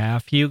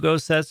 1.5, Hugo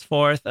sets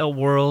forth a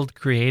world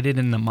created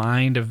in the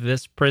mind of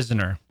this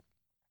prisoner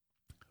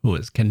who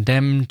is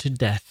condemned to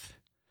death.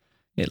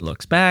 It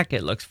looks back,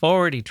 it looks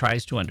forward, he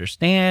tries to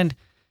understand.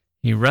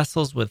 He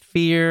wrestles with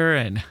fear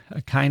and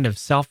a kind of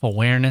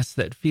self-awareness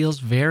that feels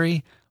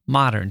very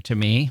modern to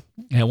me.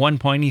 At one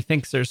point, he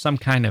thinks there's some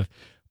kind of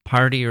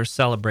party or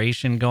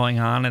celebration going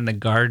on, and the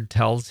guard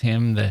tells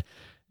him that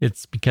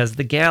it's because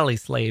the galley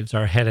slaves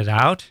are headed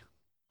out.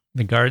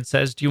 The guard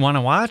says, "Do you want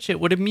to watch? It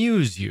would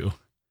amuse you."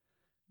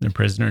 The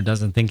prisoner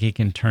doesn't think he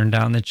can turn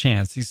down the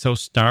chance. He's so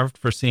starved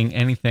for seeing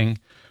anything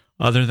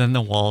other than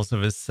the walls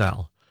of his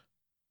cell.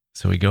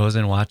 So he goes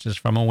and watches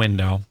from a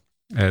window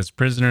as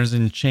prisoners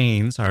in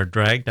chains are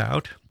dragged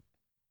out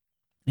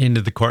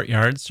into the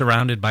courtyard,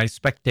 surrounded by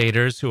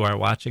spectators who are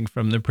watching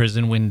from the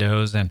prison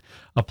windows and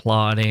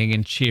applauding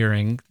and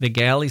cheering. The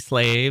galley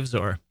slaves,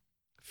 or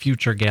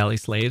future galley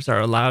slaves, are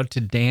allowed to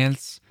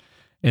dance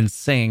and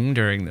sing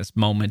during this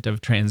moment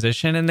of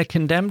transition, and the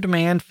condemned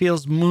man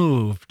feels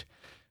moved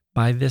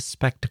by this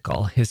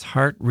spectacle. His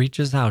heart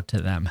reaches out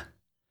to them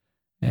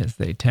as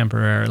they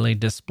temporarily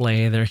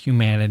display their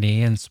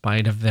humanity in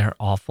spite of their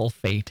awful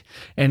fate,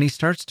 and he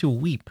starts to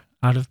weep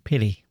out of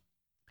pity.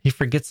 He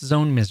forgets his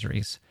own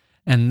miseries,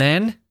 and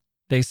then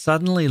they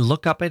suddenly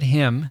look up at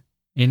him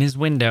in his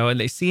window, and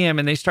they see him,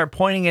 and they start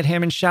pointing at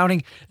him and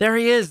shouting, "There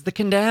he is, the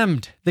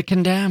condemned, the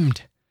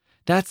condemned.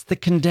 That's the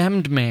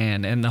condemned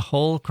man," and the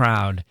whole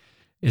crowd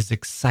is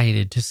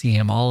excited to see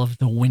him. All of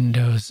the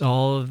windows,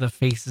 all of the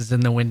faces in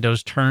the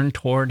windows turn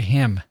toward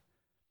him.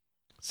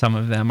 Some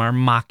of them are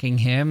mocking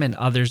him, and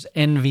others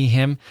envy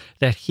him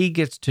that he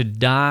gets to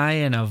die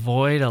and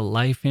avoid a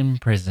life in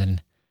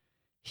prison.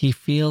 He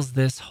feels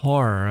this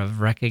horror of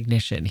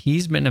recognition.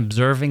 He's been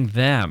observing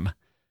them,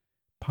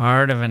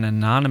 part of an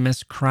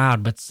anonymous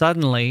crowd, but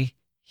suddenly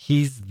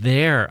he's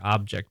their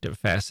object of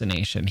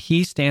fascination.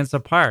 He stands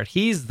apart.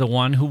 He's the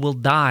one who will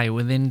die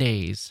within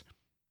days.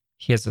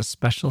 He has a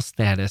special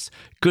status.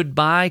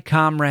 "Goodbye,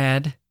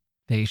 comrade,"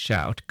 they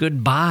shout.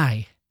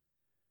 "Goodbye."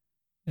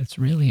 It's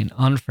really an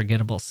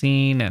unforgettable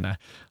scene and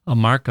a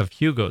mark of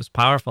Hugo's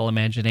powerful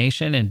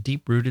imagination and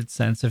deep-rooted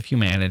sense of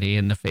humanity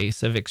in the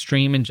face of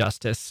extreme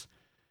injustice,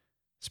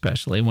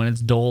 especially when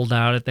it's doled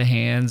out at the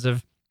hands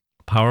of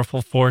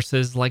powerful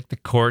forces like the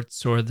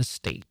courts or the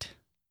state.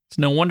 It's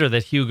no wonder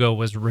that Hugo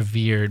was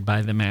revered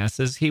by the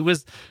masses. He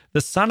was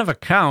the son of a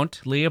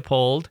count.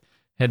 Leopold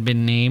had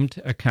been named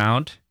a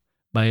count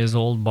by his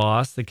old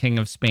boss, the King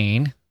of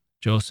Spain,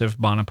 Joseph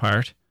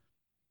Bonaparte,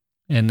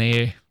 and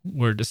they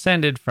were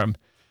descended from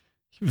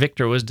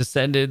Victor was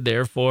descended,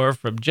 therefore,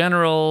 from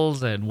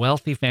generals and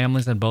wealthy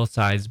families on both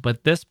sides.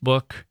 But this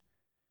book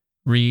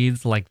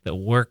reads like the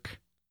work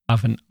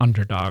of an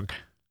underdog,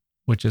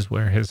 which is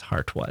where his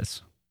heart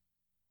was.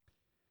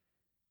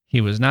 He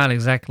was not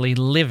exactly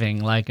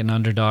living like an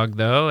underdog,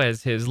 though.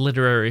 As his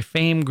literary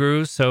fame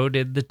grew, so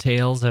did the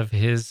tales of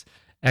his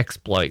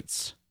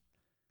exploits.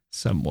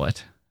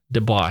 Somewhat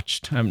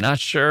debauched. I'm not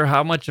sure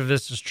how much of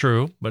this is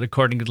true, but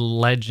according to the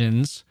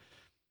legends,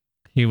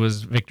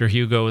 Victor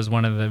Hugo was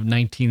one of the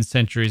 19th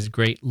century's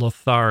great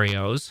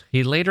Lotharios.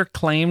 He later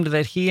claimed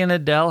that he and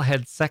Adele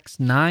had sex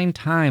 9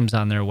 times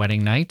on their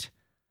wedding night.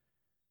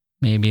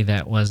 Maybe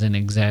that was an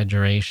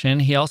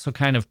exaggeration. He also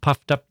kind of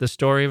puffed up the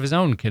story of his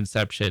own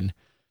conception,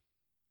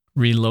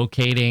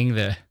 relocating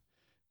the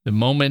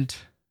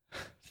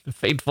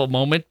fateful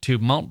moment to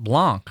Mont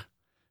Blanc,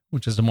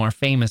 which is a more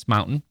famous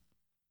mountain.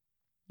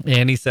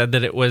 And he said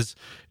that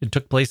it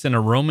took place in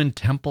a Roman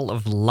temple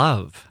of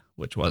love,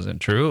 which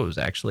wasn't true. It was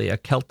actually a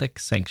Celtic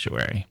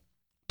sanctuary.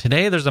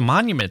 Today, there's a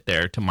monument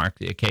there to mark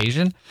the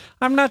occasion.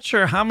 I'm not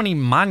sure how many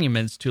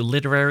monuments to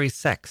literary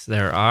sex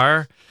there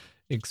are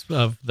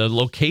of the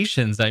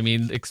locations. I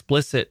mean,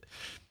 explicit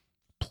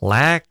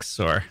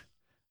plaques, or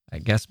I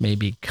guess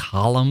maybe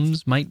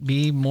columns might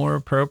be more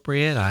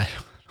appropriate.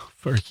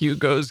 For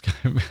Hugo's,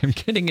 I'm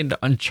getting into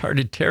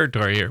uncharted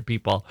territory here,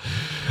 people.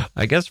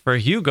 I guess for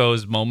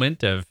Hugo's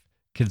moment of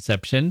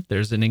conception,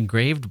 there's an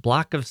engraved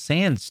block of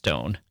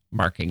sandstone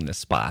marking the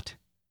spot.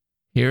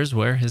 Here's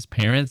where his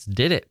parents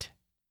did it.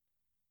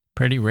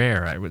 Pretty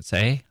rare, I would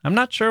say. I'm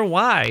not sure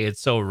why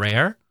it's so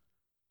rare.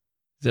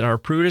 Is it our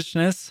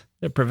prudishness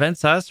that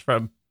prevents us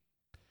from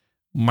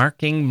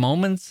marking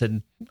moments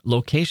and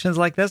locations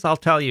like this? I'll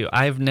tell you,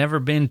 I've never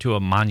been to a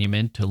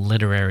monument to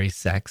literary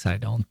sex, I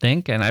don't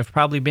think, and I've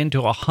probably been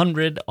to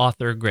 100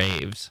 author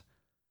graves.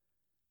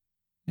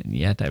 And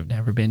yet I've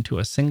never been to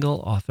a single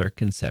author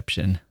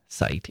conception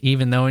site,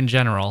 even though in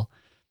general,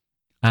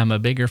 I'm a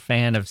bigger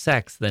fan of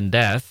sex than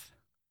death.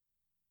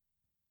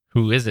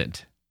 Who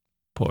isn't?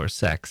 Poor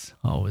sex,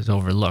 always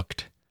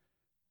overlooked.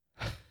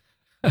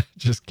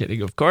 Just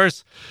kidding, of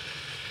course.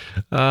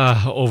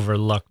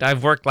 Overlooked.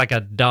 I've worked like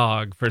a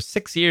dog for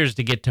 6 years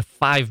to get to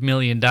 5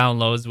 million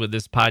downloads with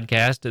this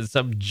podcast, and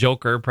some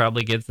joker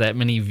probably gets that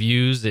many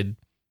views in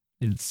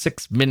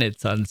 6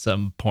 minutes on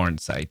some porn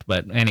site.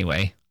 But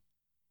anyway,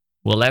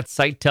 will that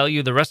site tell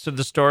you the rest of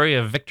the story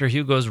of Victor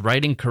Hugo's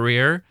writing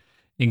career,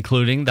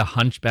 including The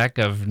Hunchback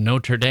of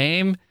Notre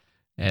Dame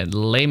and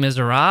Les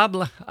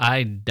Miserables?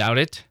 I doubt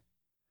it.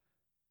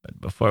 But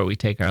before we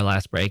take our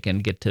last break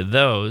and get to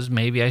those,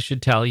 maybe I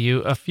should tell you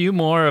a few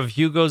more of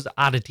Hugo's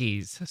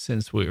oddities,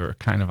 since we were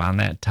kind of on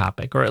that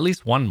topic, or at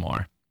least one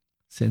more,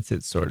 since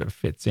it sort of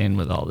fits in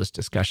with all this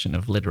discussion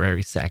of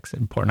literary sex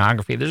and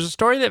pornography. There's a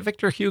story that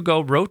Victor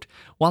Hugo wrote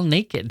while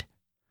naked.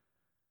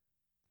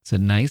 It's a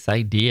nice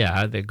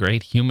idea, the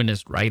great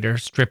humanist writer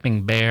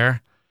stripping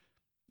bare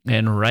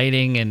and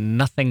writing in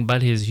nothing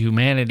but his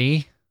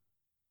humanity.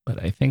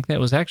 But I think that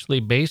was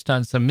actually based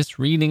on some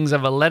misreadings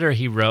of a letter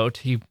he wrote.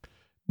 He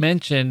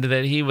mentioned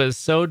that he was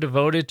so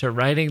devoted to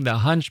writing The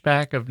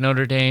Hunchback of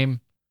Notre Dame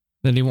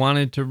that he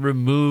wanted to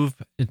remove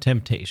the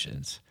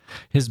temptations.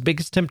 His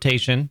biggest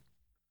temptation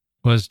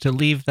was to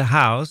leave the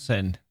house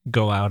and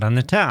go out on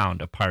the town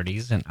to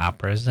parties and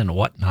operas and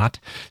whatnot.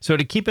 So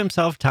to keep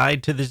himself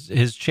tied to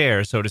his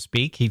chair, so to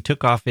speak, he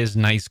took off his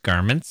nice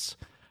garments,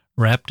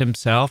 wrapped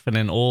himself in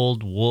an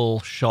old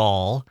wool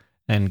shawl,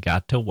 and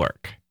got to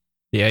work.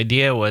 The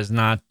idea was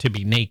not to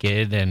be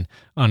naked and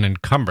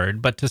unencumbered,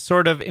 but to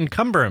sort of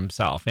encumber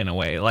himself in a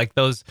way, like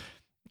those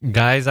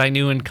guys I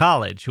knew in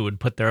college who would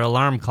put their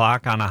alarm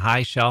clock on a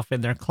high shelf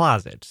in their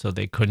closet so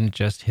they couldn't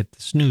just hit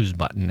the snooze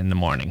button in the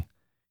morning.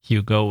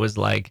 Hugo was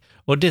like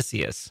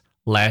Odysseus,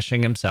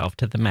 lashing himself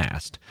to the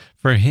mast.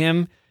 For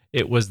him,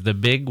 it was the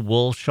big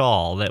wool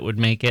shawl that would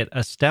make it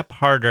a step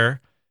harder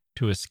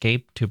to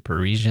escape to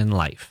Parisian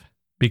life.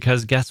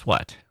 Because guess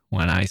what?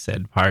 When I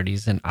said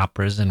parties and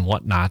operas and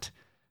whatnot,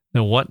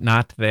 the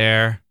whatnot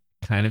there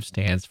kind of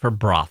stands for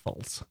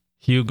brothels.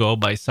 Hugo,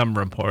 by some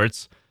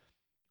reports,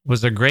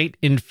 was a great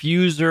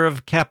infuser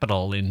of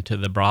capital into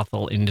the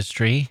brothel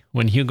industry.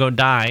 When Hugo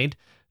died,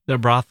 the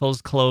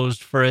brothels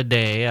closed for a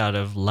day out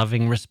of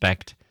loving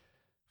respect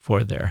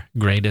for their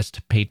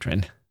greatest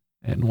patron.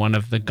 And one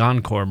of the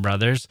Goncourt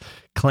brothers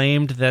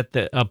claimed that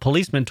a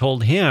policeman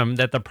told him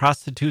that the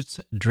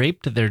prostitutes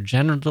draped their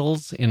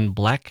genitals in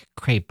black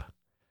crepe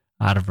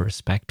out of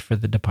respect for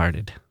the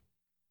departed.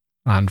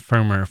 On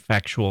firmer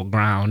factual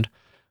ground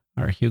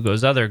are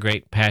Hugo's other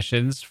great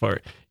passions for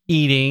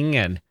eating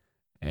and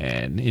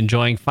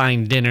enjoying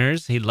fine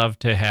dinners. He loved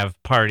to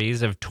have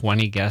parties of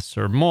 20 guests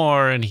or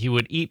more, and he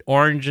would eat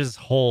oranges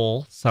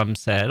whole, some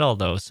said,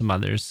 although some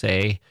others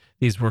say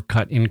these were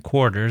cut in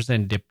quarters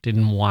and dipped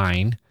in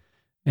wine.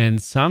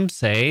 And some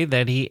say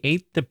that he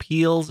ate the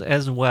peels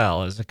as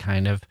well as a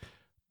kind of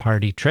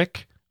party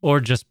trick, or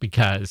just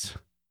because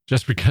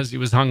he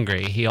was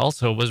hungry. He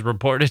also was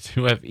reported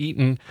to have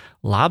eaten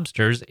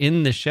lobsters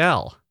in the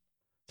shell.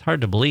 It's hard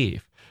to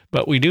believe,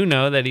 but we do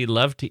know that he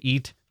loved to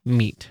eat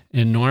meat,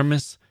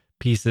 enormous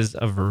pieces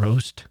of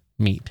roast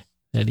meat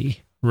that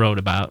he wrote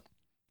about.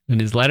 in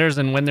his letters.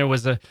 And when there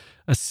was a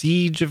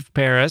siege of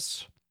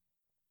Paris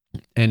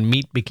and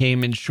meat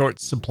became in short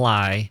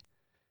supply,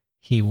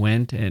 he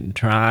went and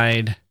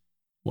tried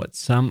what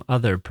some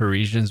other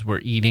Parisians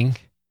were eating.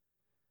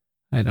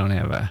 I don't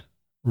have a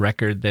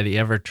record that he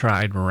ever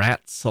tried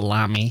rat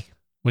salami,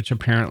 which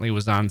apparently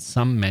was on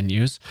some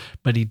menus,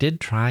 but he did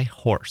try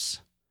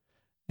horse.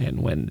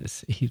 And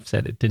he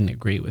said it didn't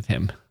agree with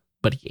him,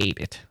 but he ate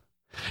it.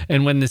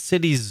 And when the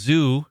city's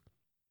zoo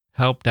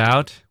helped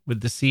out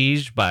with the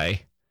siege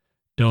by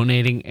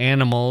donating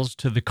animals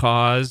to the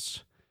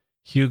cause,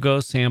 Hugo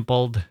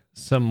sampled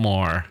some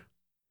more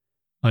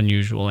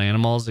unusual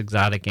animals,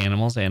 exotic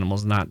animals,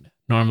 animals not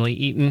normally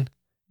eaten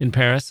in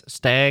Paris: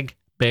 stag,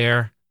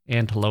 bear,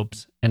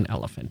 antelopes, and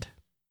elephant.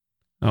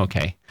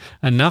 Okay,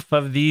 enough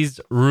of these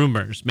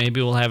rumors.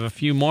 Maybe we'll have a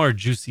few more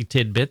juicy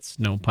tidbits,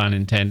 no pun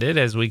intended,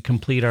 as we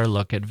complete our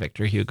look at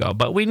Victor Hugo.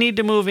 But we need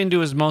to move into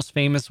his most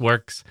famous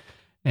works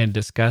and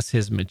discuss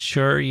his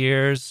mature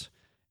years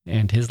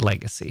and his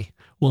legacy.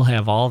 We'll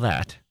have all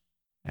that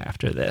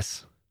after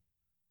this.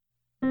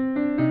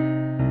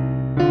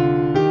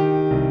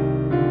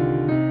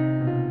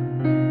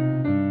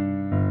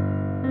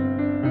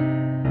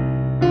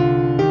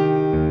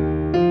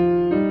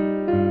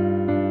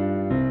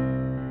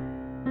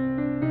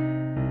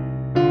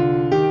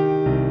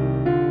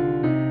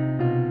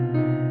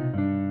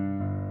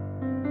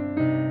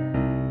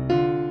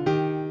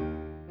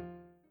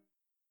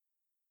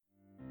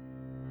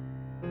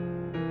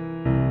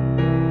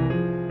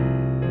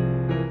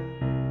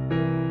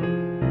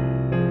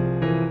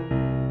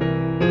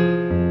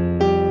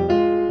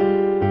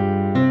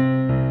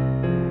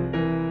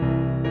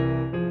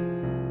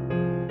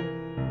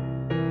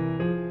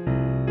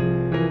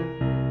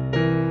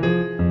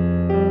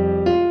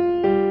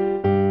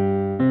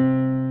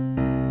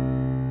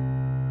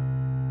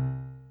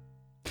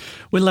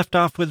 We left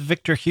off with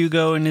Victor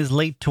Hugo in his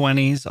late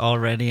 20s,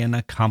 already an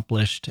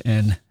accomplished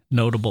and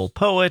notable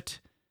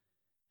poet,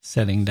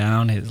 setting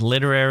down his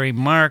literary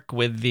mark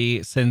with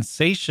the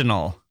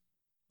sensational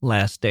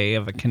Last Day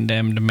of a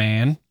Condemned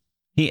Man.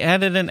 He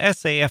added an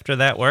essay after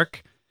that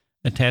work,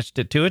 attached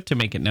it to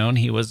make it known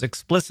he was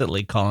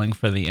explicitly calling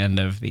for the end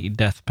of the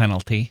death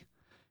penalty.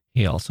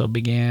 He also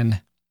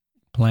began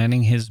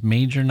planning his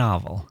major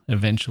novel,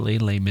 eventually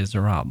Les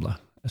Miserables,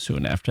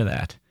 soon after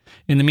that.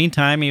 In the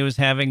meantime, he was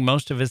having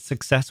most of his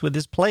success with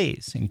his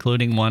plays,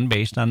 including one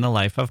based on the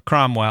life of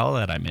Cromwell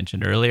that I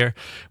mentioned earlier,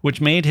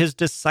 which made his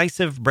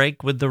decisive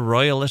break with the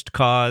royalist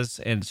cause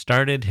and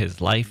started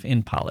his life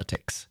in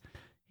politics.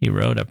 He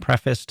wrote a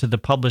preface to the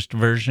published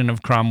version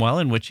of Cromwell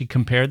in which he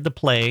compared the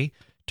play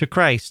to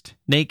Christ,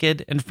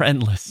 naked and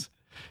friendless.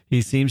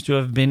 He seems to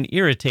have been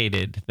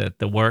irritated that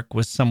the work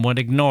was somewhat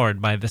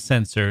ignored by the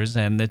censors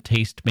and the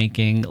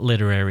taste-making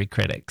literary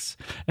critics.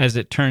 As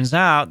it turns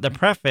out, the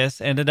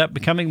preface ended up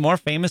becoming more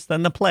famous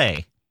than the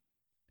play,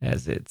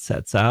 as it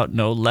sets out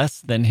no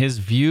less than his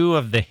view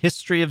of the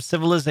history of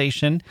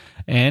civilization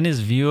and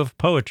his view of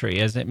poetry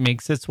as it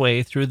makes its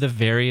way through the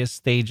various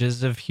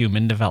stages of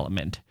human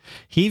development.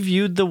 He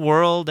viewed the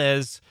world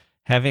as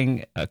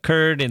having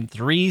occurred in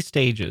three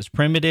stages: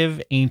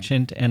 primitive,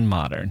 ancient, and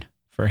modern.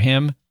 For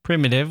him,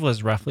 primitive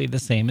was roughly the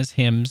same as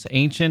hymns,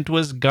 ancient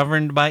was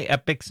governed by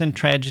epics and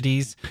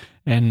tragedies,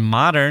 and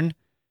modern,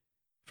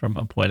 from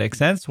a poetic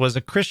sense, was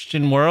a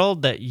Christian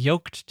world that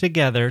yoked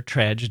together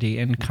tragedy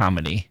and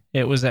comedy.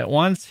 It was at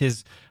once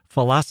his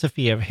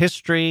philosophy of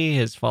history,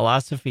 his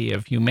philosophy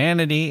of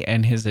humanity,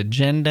 and his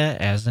agenda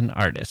as an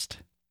artist.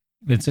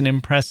 It's an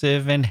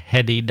impressive and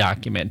heady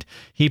document.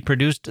 He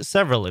produced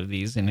several of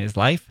these in his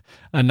life.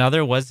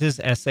 Another was his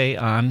essay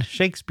on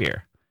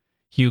Shakespeare.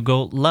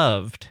 Hugo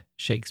loved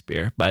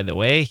Shakespeare, by the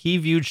way. He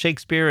viewed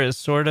Shakespeare as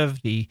sort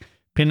of the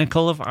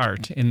pinnacle of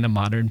art in the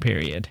modern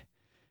period.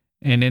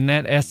 And in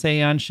that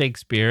essay on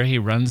Shakespeare, he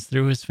runs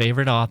through his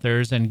favorite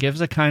authors and gives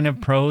a kind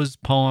of prose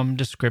poem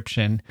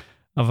description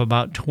of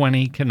about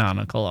 20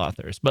 canonical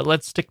authors. But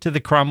let's stick to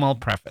the Cromwell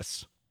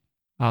preface.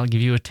 I'll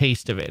give you a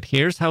taste of it.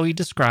 Here's how he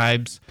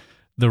describes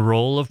the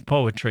role of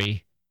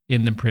poetry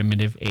in the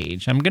primitive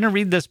age. I'm going to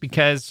read this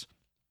because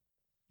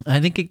I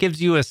think it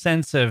gives you a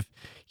sense of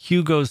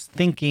Hugo's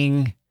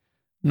thinking,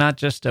 not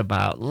just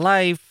about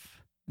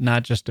life,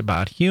 not just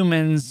about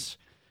humans,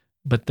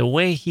 but the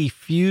way he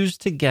fused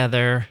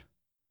together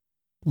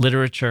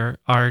literature,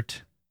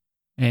 art,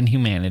 and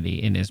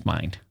humanity in his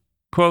mind.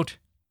 Quote,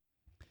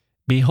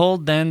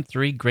 "Behold then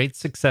three great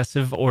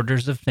successive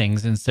orders of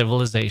things in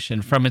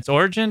civilization from its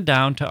origin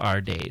down to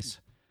our days.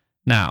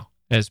 Now,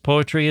 as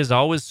poetry is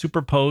always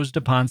superposed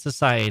upon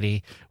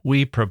society,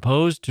 we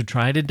propose to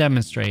try to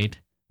demonstrate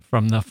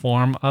from the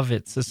form of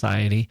its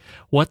society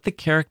what the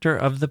character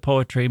of the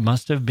poetry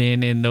must have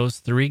been in those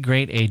three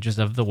great ages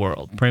of the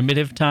world: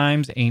 primitive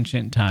times,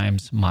 ancient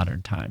times,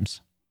 modern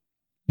times.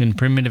 In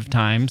primitive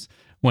times,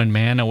 when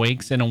man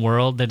awakes in a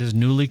world that is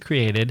newly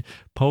created,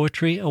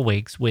 poetry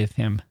awakes with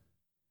him.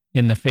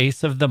 In the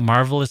face of the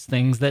marvelous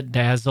things that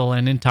dazzle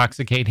and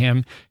intoxicate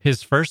him,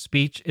 his first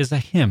speech is a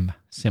hymn,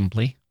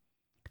 simply.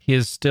 He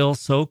is still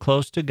so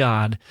close to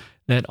God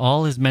that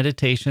all his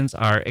meditations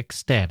are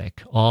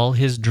ecstatic, all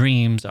his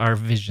dreams are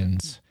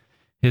visions.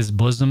 His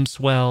bosom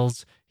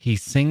swells, he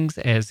sings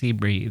as he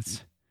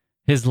breathes.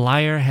 His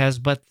lyre has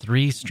but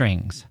 3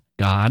 strings: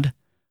 God,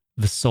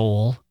 the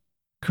soul,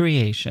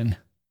 creation.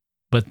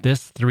 But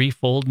this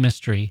threefold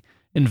mystery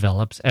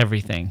envelops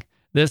everything.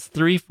 This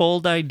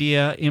threefold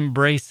idea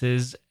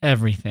embraces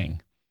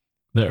everything.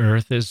 The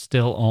earth is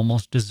still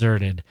almost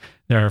deserted.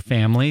 There are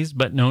families,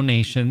 but no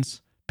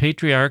nations,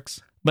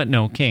 patriarchs, but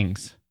no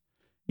kings.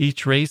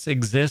 Each race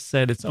exists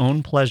at its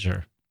own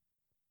pleasure.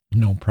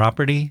 No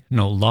property,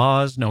 no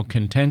laws, no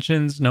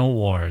contentions, no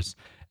wars.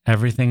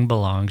 Everything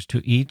belongs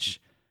to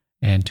each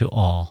and to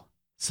all.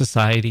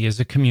 Society is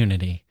a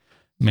community.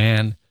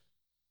 Man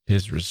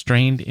is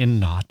restrained in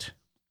naught.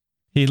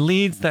 He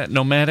leads that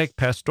nomadic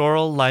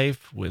pastoral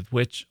life with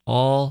which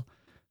all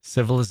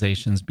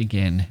civilizations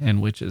begin,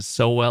 and which is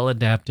so well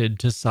adapted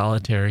to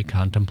solitary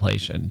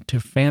contemplation, to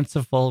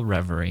fanciful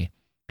reverie.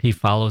 He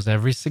follows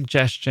every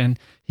suggestion.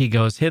 He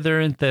goes hither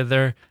and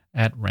thither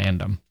at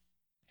random.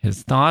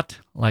 His thought,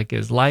 like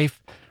his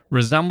life,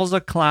 resembles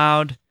a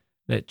cloud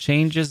that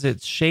changes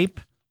its shape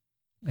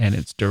and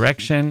its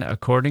direction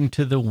according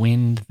to the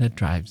wind that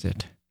drives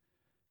it.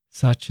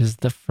 Such is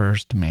the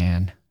first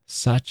man.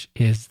 Such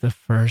is the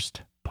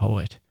first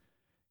poet.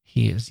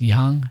 He is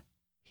young.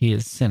 He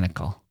is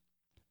cynical.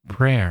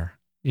 Prayer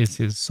is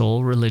his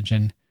sole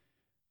religion.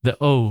 The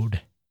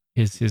ode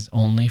is his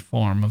only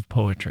form of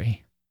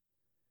poetry.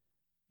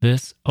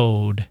 This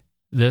ode,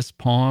 this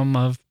poem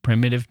of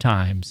primitive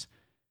times,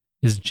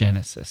 is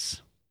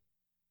Genesis.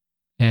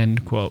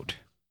 End quote.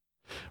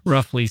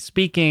 Roughly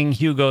speaking,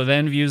 Hugo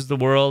then views the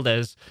world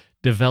as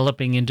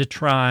developing into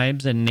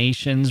tribes and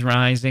nations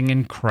rising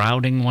and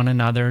crowding one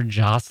another,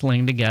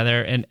 jostling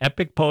together, and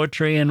epic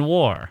poetry and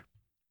war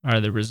are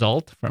the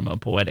result from a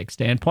poetic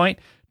standpoint.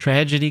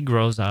 Tragedy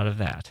grows out of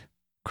that.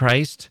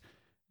 Christ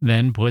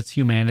then puts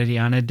humanity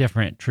on a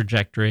different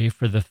trajectory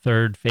for the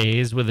third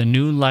phase, with a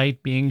new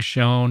light being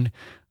shone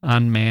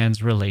on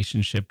man's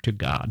relationship to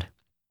God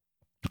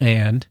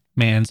and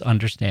man's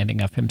understanding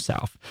of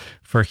himself.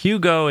 For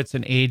Hugo, it's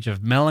an age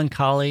of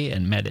melancholy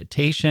and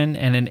meditation,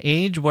 and an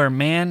age where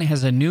man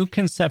has a new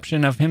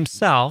conception of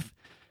himself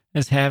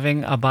as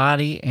having a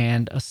body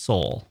and a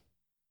soul.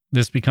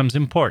 This becomes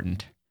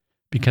important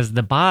because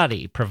the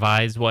body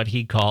provides what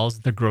he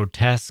calls the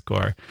grotesque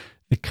or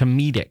the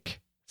comedic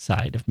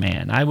side of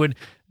man. I would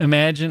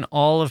imagine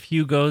all of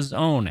Hugo's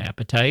own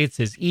appetites,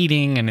 his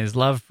eating and his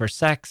love for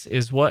sex,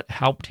 is what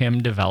helped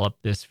him develop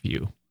this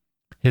view.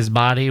 His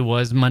body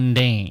was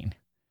mundane,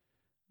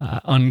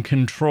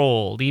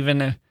 uncontrolled,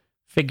 even a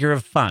figure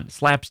of fun,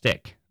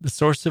 slapstick, the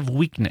source of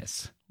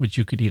weakness, which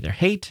you could either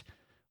hate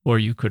or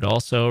you could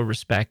also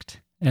respect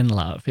and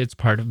love. It's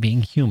part of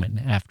being human,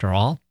 after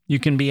all. You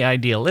can be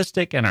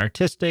idealistic and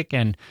artistic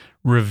and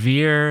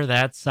revere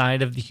that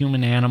side of the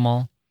human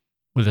animal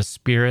with a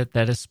spirit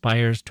that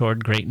aspires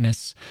toward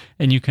greatness.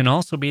 And you can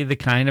also be the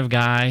kind of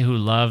guy who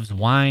loves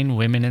wine,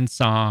 women, and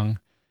song,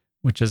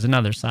 which is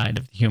another side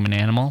of the human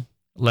animal.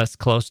 Less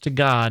close to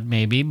God,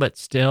 maybe, but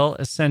still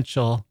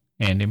essential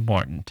and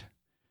important.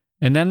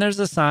 And then there's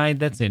a side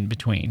that's in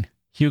between.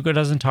 Hugo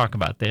doesn't talk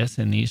about this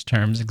in these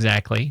terms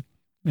exactly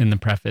in the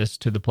preface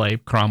to the play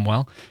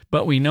Cromwell,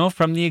 but we know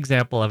from the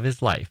example of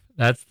his life.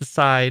 That's the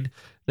side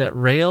that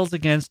rails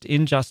against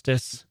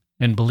injustice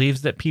and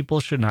believes that people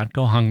should not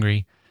go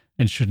hungry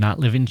and should not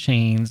live in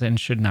chains and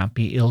should not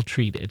be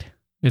ill-treated.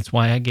 It's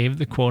why I gave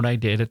the quote I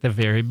did at the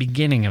very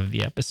beginning of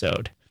the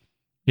episode.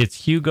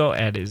 It's Hugo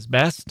at his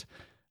best,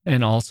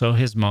 and also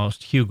his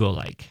most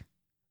Hugo-like.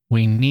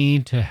 We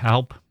need to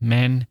help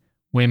men,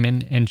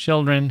 women, and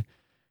children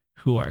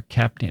who are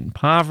kept in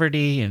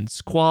poverty, in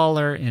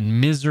squalor, in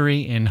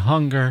misery, in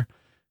hunger,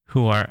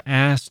 who are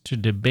asked to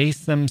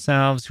debase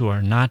themselves, who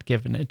are not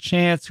given a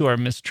chance, who are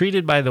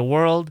mistreated by the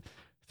world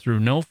through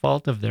no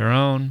fault of their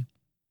own,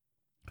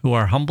 who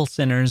are humble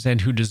sinners,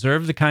 and who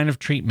deserve the kind of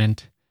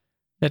treatment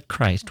that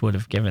Christ would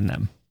have given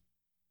them.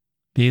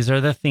 These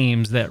are the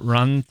themes that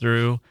run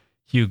through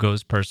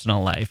Hugo's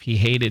personal life. He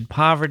hated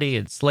poverty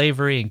and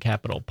slavery and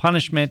capital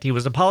punishment. He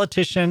was a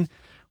politician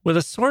with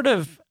a sort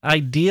of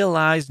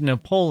idealized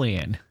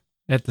Napoleon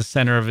at the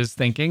center of his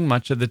thinking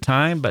much of the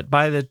time, but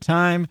by the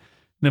time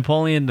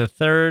Napoleon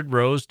III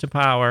rose to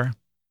power,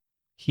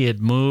 he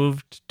had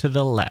moved to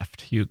the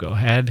left, Hugo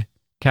had,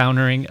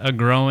 countering a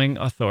growing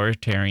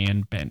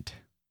authoritarian bent.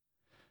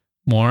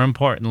 More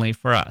importantly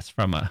for us,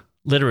 from a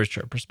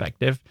literature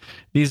perspective,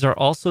 these are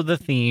also the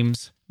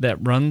themes that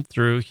run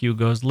through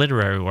Hugo's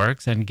literary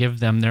works and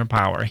give them their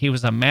power. He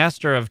was a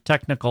master of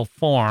technical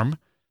form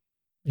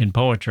in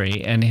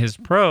poetry, and his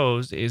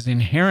prose is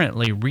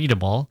inherently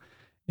readable,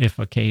 if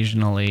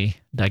occasionally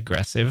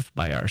digressive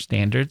by our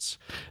standards.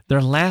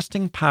 Their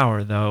lasting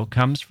power, though,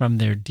 comes from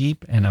their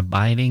deep and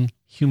abiding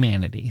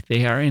humanity.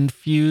 They are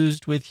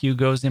infused with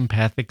Hugo's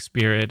empathic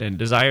spirit and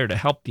desire to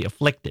help the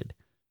afflicted.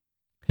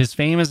 His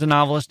fame as a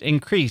novelist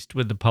increased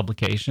with the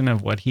publication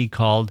of what he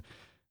called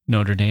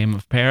Notre Dame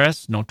of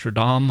Paris,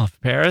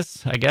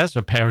 I guess,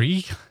 or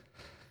Paris.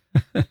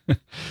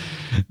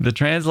 The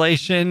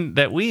translation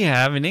that we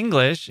have in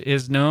English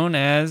is known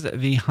as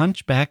The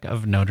Hunchback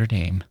of Notre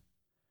Dame.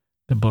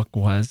 The book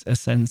was a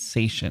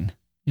sensation.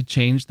 It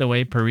changed the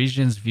way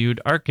Parisians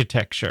viewed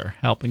architecture,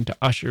 helping to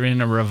usher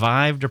in a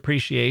revived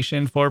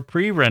appreciation for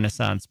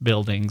pre-Renaissance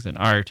buildings and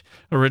art,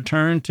 a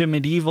return to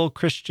medieval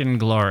Christian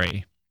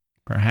glory.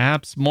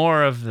 Perhaps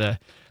more of the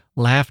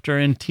laughter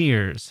and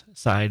tears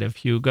side of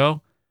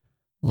Hugo,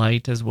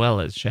 light as well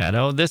as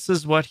shadow. This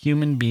is what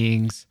human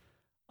beings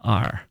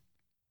are.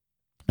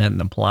 And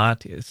the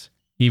plot is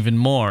even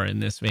more in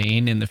this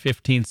vein. In the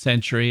 15th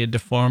century, a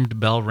deformed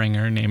bell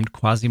ringer named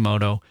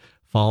Quasimodo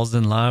falls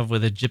in love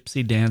with a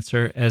gypsy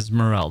dancer,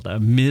 Esmeralda.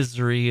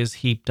 Misery is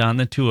heaped on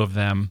the two of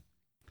them,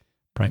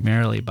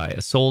 primarily by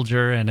a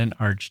soldier and an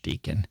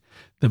archdeacon.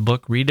 The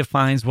book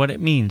redefines what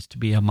it means to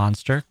be a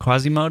monster.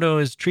 Quasimodo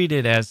is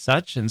treated as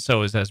such, and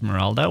so is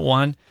Esmeralda,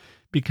 one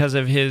because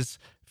of his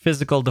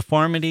physical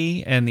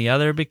deformity, and the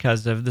other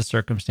because of the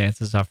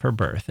circumstances of her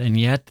birth. And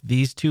yet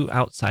these two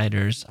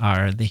outsiders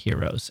are the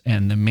heroes,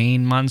 and the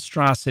main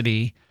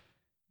monstrosity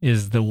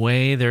is the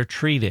way they're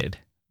treated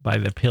by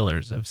the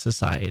pillars of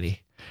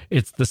society.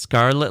 It's the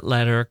Scarlet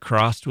Letter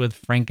crossed with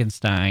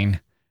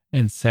Frankenstein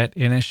and set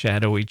in a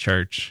shadowy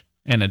church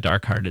and a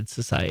dark-hearted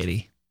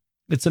society.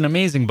 It's an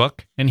amazing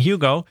book, and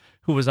Hugo,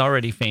 who was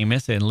already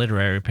famous in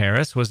literary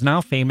Paris, was now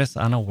famous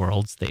on a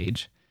world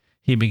stage.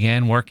 He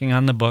began working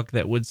on the book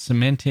that would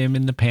cement him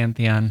in the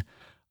pantheon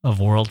of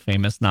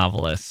world-famous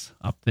novelists,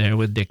 up there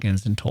with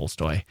Dickens and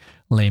Tolstoy.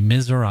 Les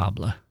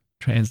Miserables,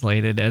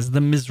 translated as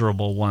the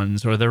miserable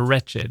ones, or the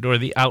wretched, or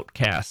the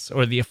outcasts,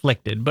 or the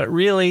afflicted. But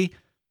really,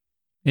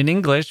 in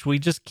English, we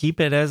just keep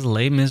it as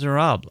Les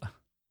Miserables.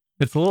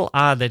 It's a little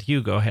odd that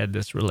Hugo had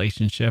this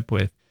relationship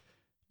with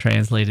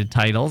translated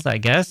titles, I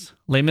guess.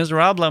 Les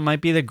Miserables might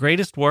be the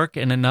greatest work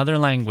in another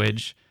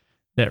language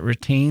that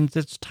retains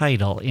its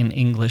title in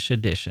English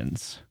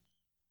editions.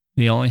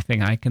 The only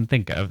thing I can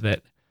think of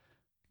that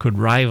could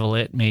rival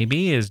it,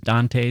 maybe, is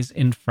Dante's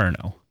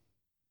Inferno.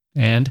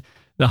 And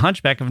The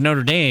Hunchback of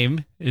Notre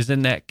Dame is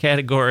in that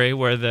category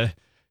where the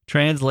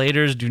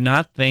translators do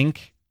not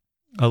think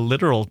a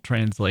literal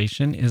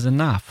translation is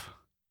enough.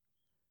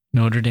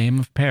 Notre Dame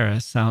of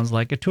Paris sounds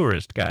like a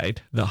tourist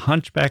guide. The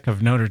Hunchback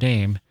of Notre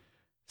Dame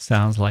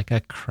sounds like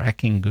a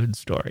cracking good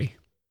story.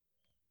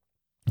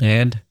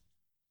 And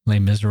Les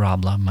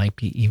Miserables might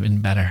be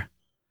even better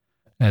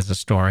as a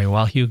story.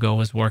 While Hugo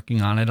was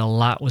working on it, a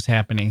lot was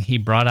happening. He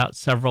brought out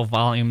several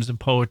volumes of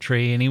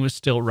poetry, and he was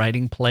still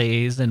writing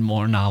plays and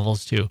more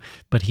novels too.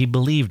 But he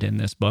believed in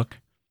this book.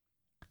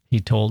 He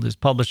told his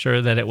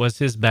publisher that it was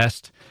his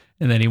best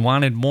and that he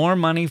wanted more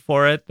money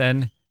for it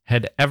than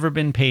had ever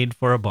been paid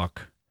for a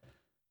book.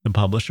 The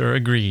publisher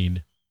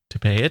agreed to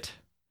pay it.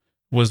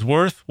 Was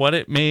worth what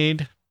it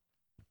made,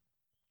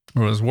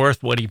 or was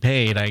worth what he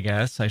paid, I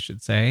guess I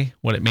should say,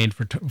 what it made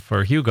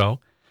for Hugo.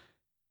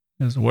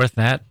 It was worth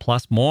that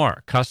plus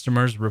more.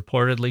 Customers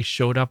reportedly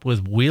showed up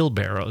with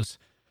wheelbarrows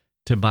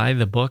to buy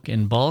the book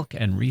in bulk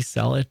and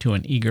resell it to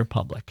an eager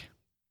public.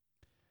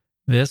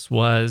 This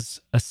was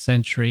a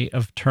century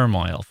of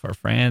turmoil for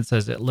France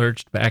as it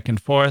lurched back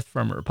and forth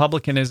from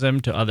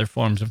republicanism to other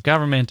forms of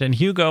government, and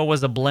Hugo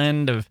was a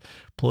blend of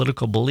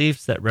political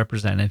beliefs that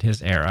represented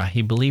his era.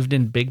 He believed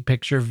in big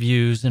picture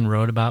views and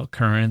wrote about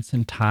currents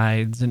and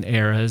tides and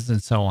eras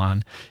and so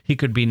on. He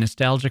could be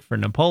nostalgic for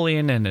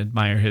Napoleon and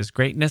admire his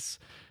greatness,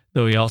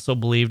 though he also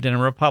believed in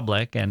a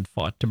republic and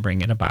fought to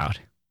bring it about.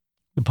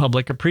 The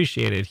public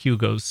appreciated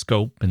Hugo's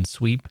scope and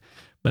sweep,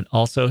 but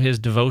also his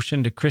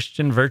devotion to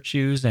Christian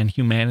virtues and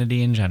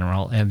humanity in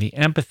general, and the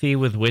empathy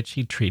with which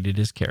he treated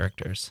his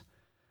characters.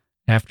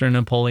 After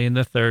Napoleon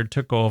III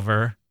took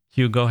over,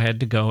 Hugo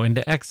had to go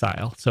into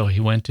exile, so he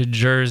went to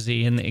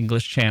Jersey in the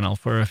English Channel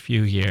for a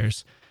few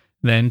years,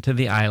 then to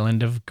the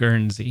island of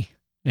Guernsey.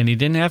 And he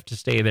didn't have to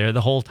stay there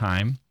the whole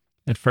time.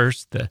 At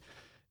first, the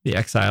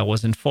exile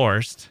was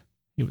enforced.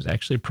 He was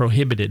actually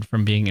prohibited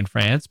from being in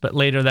France, but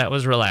later that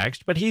was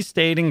relaxed. But he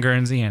stayed in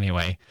Guernsey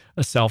anyway,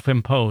 a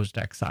self-imposed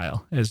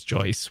exile, as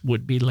Joyce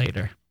would be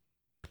later.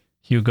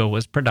 Hugo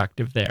was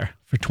productive there.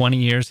 For 20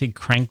 years, he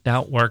cranked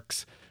out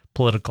works,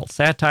 political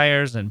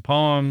satires and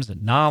poems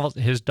and novels.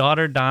 His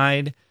daughter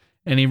died,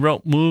 and he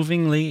wrote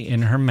movingly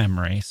in her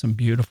memory some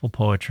beautiful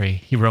poetry.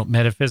 He wrote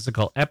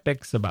metaphysical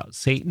epics about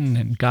Satan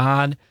and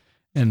God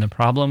and the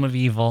problem of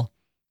evil.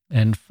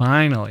 And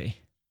finally,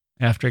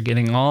 after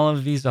getting all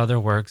of these other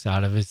works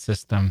out of his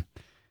system,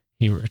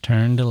 he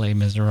returned to Les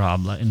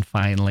Miserables and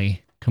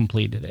finally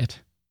completed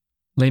it.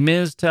 Les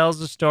Mis tells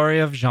the story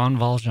of Jean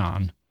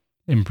Valjean,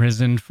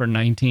 imprisoned for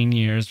 19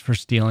 years for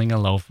stealing a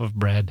loaf of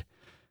bread,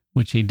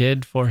 which he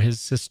did for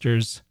his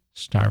sister's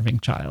starving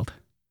child.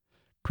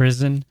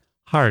 Prison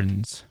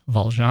hardens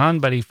Valjean,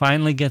 but he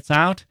finally gets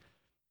out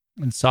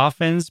and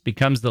softens,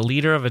 becomes the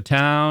leader of a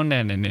town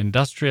and an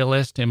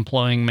industrialist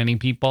employing many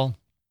people.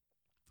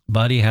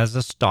 But he has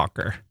a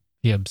stalker,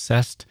 the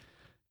obsessed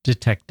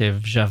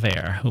detective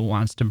Javert, who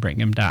wants to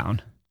bring him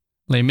down.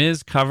 Les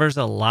Mis covers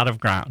a lot of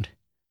ground.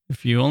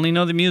 If you only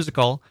know the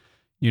musical,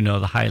 you know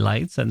the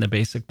highlights and the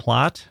basic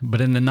plot,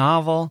 but in the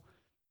novel,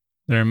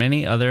 There are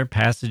many other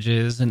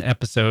passages and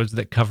episodes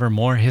that cover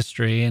more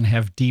history and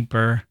have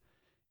deeper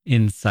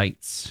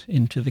insights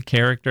into the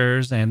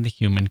characters and the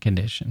human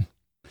condition.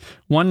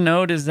 One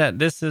note is that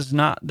this is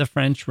not the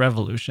French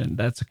Revolution.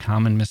 That's a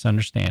common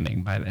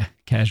misunderstanding by the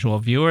casual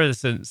viewer.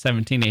 This is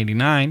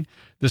 1789.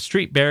 The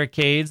street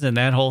barricades and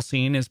that whole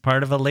scene is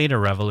part of a later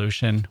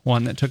revolution,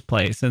 one that took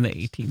place in the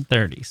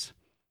 1830s,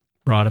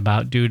 brought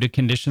about due to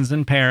conditions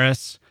in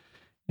Paris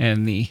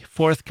and the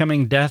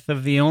forthcoming death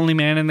of the only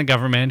man in the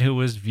government who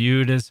was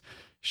viewed as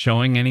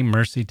showing any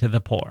mercy to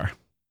the poor.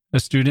 A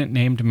student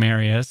named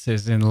Marius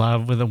is in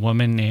love with a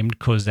woman named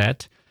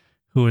Cosette,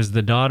 who is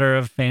the daughter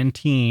of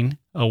Fantine,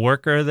 a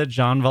worker that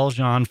Jean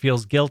Valjean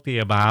feels guilty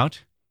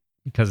about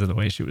because of the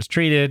way she was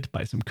treated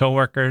by some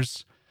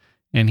coworkers,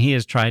 and he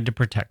has tried to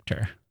protect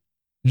her.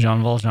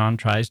 Jean Valjean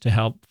tries to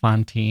help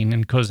Fantine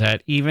and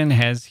Cosette, even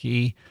as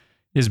he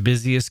is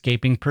busy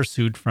escaping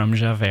pursuit from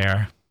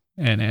Javert,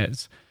 and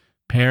as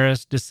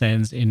Paris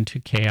descends into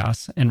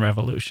chaos and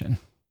revolution.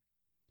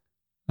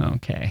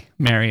 Okay,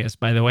 Marius,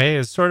 by the way,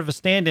 is sort of a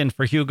stand-in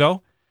for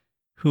Hugo,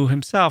 who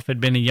himself had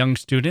been a young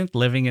student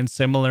living in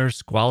similar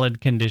squalid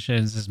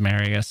conditions as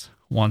Marius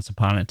once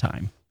upon a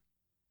time.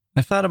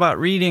 I thought about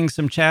reading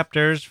some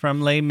chapters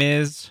from Les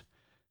Mis,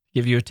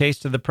 give you a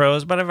taste of the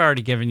prose, but I've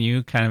already given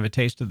you kind of a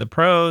taste of the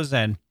prose,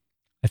 and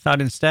I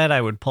thought instead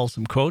I would pull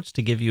some quotes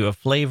to give you a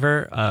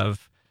flavor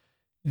of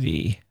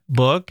the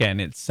book and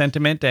its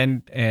sentiment,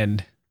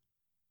 and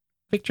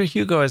Victor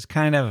Hugo is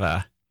kind of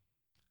a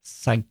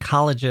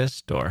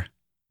psychologist or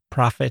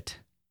prophet,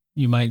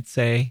 you might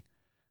say,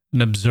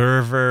 an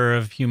observer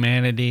of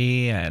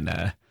humanity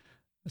and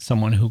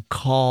someone who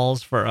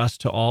calls for us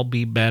to all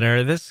be better.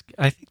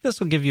 I think this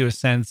will give you a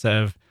sense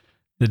of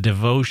the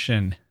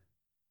devotion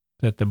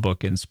that the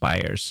book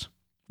inspires,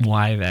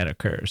 why that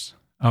occurs.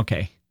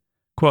 Okay,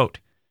 quote,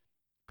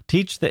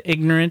 "Teach the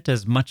ignorant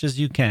as much as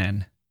you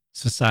can.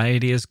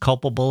 Society is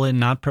culpable in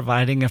not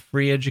providing a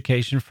free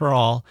education for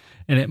all,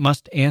 and it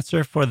must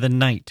answer for the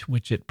night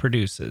which it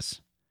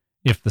produces.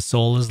 If the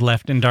soul is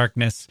left in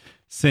darkness,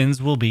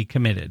 sins will be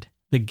committed.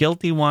 The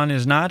guilty one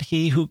is not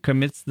he who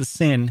commits the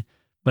sin,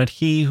 but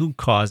he who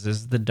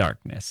causes the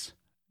darkness."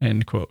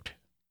 End quote.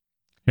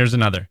 Here's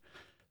another.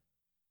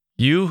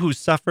 "You who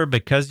suffer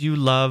because you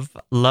love,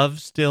 love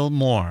still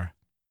more.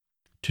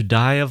 To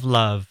die of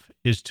love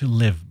is to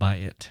live by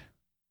it."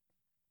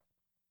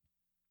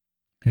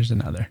 Here's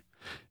another.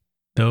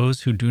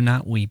 "Those who do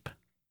not weep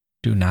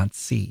do not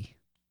see."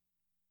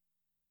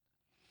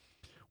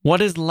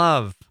 "What is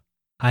love?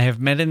 I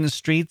have met in the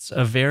streets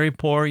a very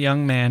poor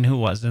young man who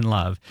was in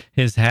love.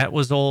 His hat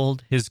was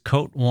old, his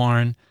coat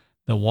worn,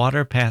 the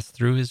water passed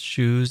through his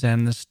shoes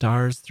and the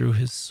stars through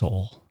his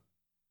soul.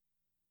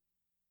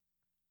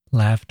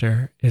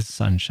 Laughter is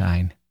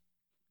sunshine.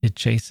 It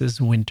chases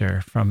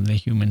winter from the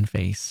human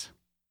face.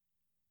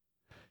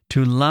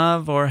 To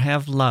love or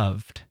have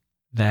loved,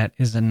 that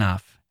is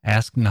enough.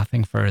 Ask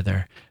nothing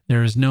further.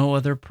 There is no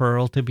other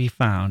pearl to be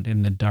found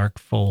in the dark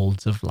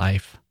folds of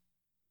life."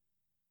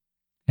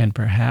 And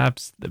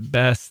perhaps the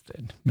best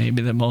and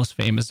maybe the most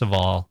famous of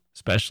all,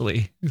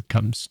 especially, it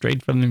comes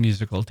straight from the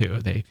musical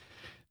too.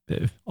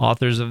 The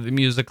authors of the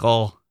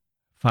musical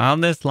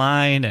found this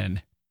line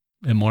and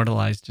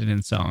immortalized it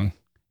in song.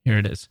 Here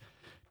it is.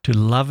 "To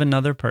love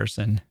another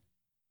person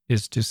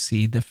is to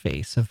see the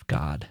face of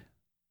God."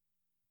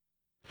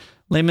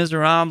 Les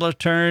Miserables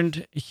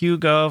turned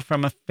Hugo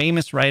from a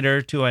famous writer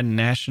to a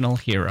national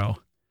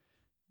hero.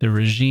 The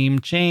regime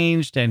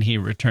changed, and he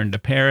returned to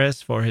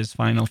Paris for his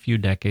final few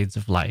decades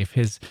of life.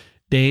 His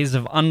days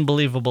of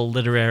unbelievable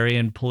literary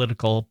and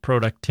political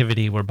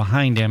productivity were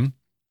behind him.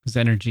 His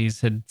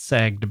energies had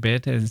sagged a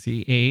bit as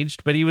he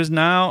aged, but he was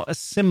now a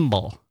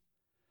symbol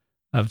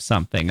of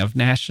something, of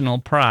national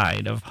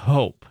pride, of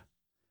hope,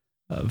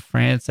 of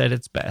France at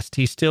its best.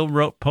 He still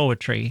wrote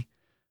poetry,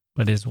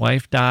 but his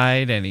wife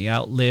died, and he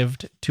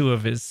outlived two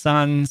of his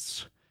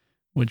sons,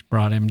 which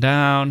brought him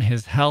down.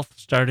 His health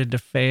started to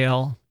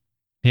fail.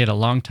 He had a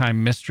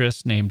longtime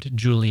mistress named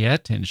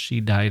Juliet, and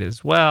she died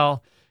as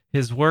well.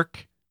 His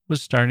work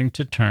was starting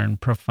to turn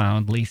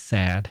profoundly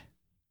sad.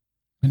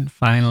 And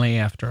finally,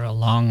 after a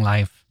long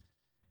life,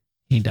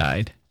 he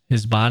died.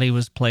 His body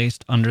was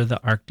placed under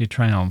the Arc de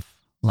Triomphe,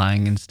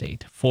 lying in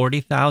state.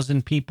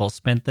 40,000 people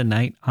spent the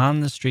night on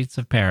the streets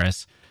of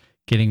Paris,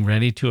 getting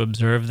ready to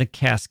observe the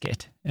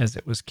casket as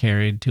it was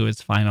carried to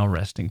its final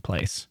resting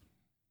place.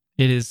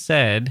 It is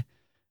said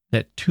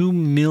that 2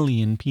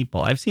 million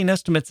people, I've seen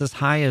estimates as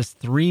high as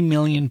 3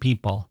 million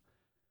people,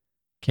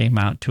 came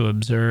out to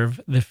observe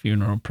the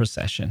funeral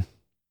procession.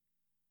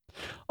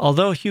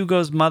 Although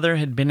Hugo's mother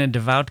had been a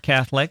devout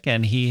Catholic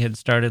and he had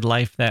started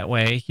life that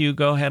way,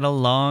 Hugo had a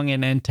long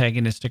and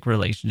antagonistic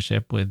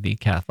relationship with the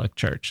Catholic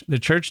Church. The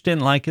church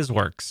didn't like his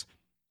works,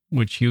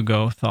 which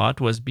Hugo thought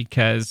was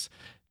because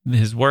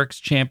his works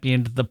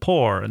championed the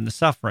poor and the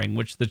suffering,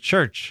 which the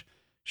church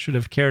should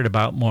have cared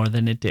about more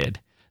than it did.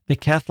 The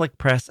Catholic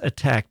press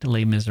attacked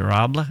Les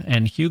Miserables,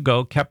 and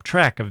Hugo kept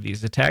track of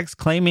these attacks,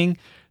 claiming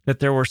that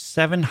there were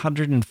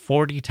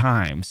 740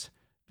 times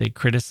they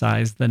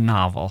criticized the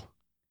novel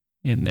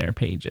in their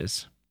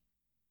pages.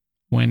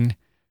 When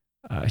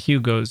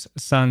Hugo's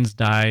sons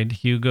died,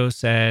 Hugo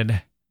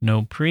said,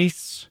 "No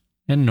priests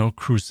and no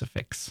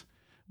crucifix."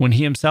 When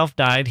he himself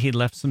died, he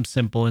left some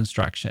simple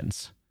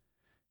instructions.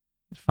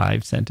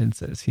 5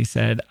 sentences. He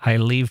said, "I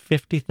leave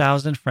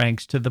 50,000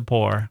 francs to the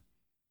poor.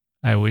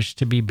 I wish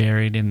to be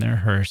buried in their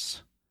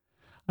hearse.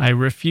 I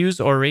refuse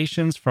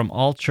orations from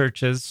all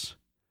churches.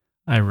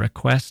 I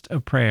request a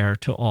prayer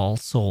to all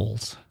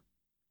souls.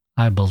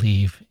 I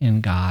believe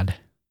in God."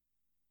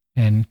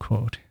 End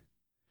quote.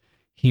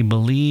 He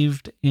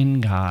believed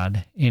in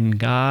God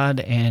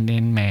and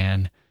in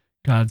man,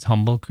 God's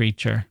humble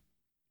creature.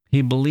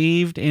 He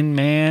believed in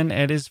man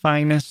at his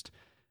finest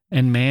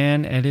and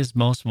man at his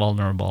most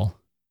vulnerable,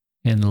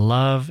 in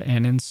love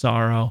and in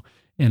sorrow,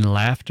 in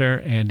laughter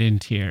and in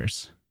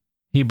tears.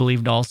 He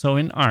believed also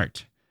in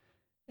art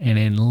and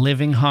in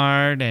living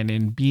hard and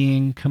in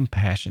being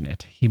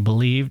compassionate. He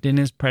believed in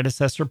his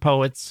predecessor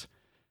poets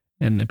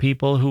and the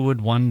people who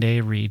would one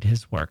day read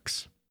his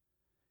works.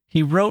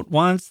 He wrote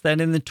once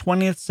that in the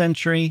 20th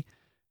century,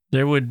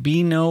 there would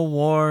be no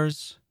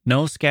wars,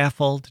 no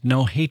scaffold,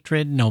 no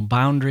hatred, no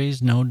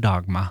boundaries, no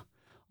dogma.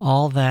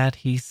 All that,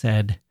 he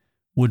said,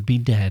 would be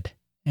dead,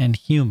 and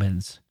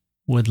humans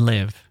would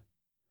live.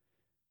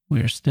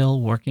 We are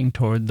still working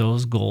toward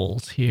those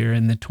goals here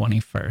in the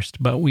 21st,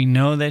 but we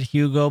know that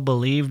Hugo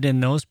believed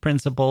in those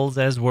principles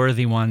as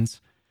worthy ones,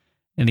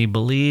 and he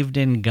believed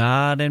in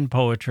God and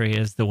poetry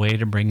as the way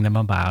to bring them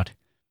about,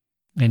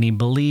 and he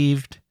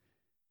believed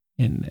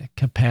in the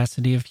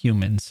capacity of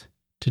humans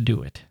to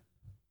do it.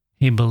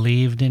 He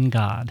believed in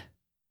God.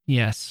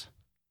 Yes,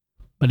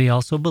 but he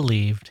also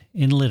believed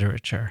in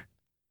literature,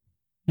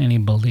 and he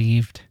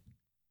believed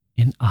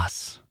in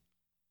us.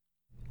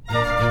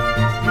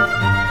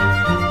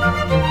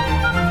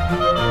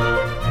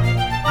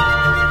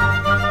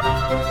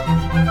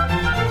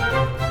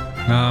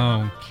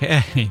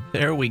 Okay,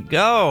 there we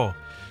go.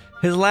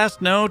 His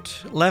last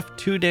note, left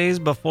 2 days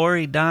before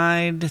he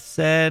died,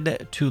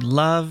 said, "To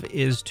love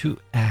is to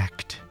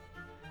act."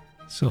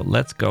 So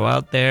let's go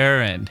out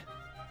there and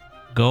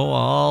go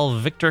all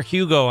Victor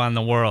Hugo on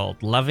the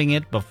world, loving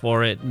it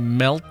before it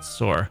melts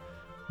or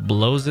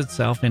blows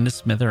itself into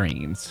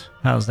smithereens.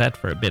 How's that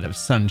for a bit of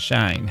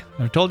sunshine?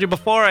 I've told you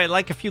before I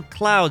like a few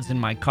clouds in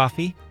my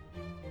coffee.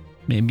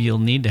 Maybe you'll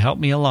need to help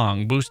me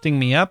along, boosting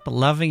me up,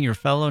 loving your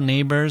fellow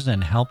neighbors,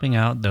 and helping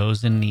out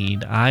those in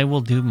need. I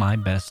will do my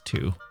best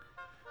too.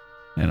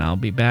 And I'll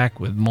be back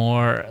with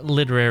more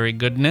literary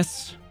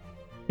goodness.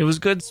 It was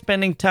good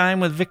spending time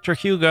with Victor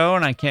Hugo,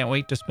 and I can't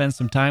wait to spend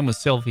some time with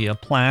Sylvia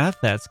Plath.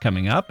 That's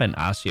coming up, and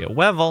Asya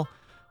Wevel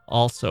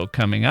also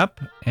coming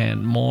up,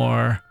 and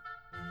more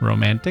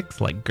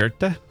romantics like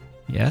Goethe.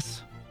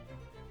 Yes,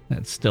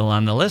 that's still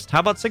on the list.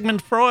 How about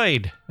Sigmund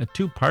Freud? A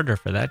 2-parter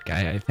for that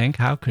guy, I think.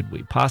 How could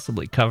we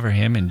possibly cover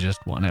him in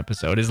just one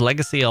episode? His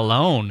legacy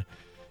alone,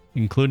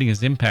 including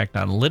his impact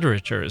on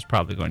literature, is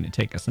probably going to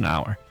take us an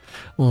hour.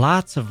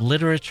 Lots of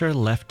literature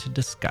left to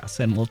discuss,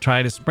 and we'll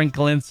try to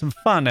sprinkle in some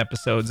fun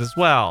episodes as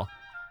well.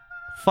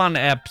 Fun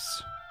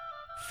eps,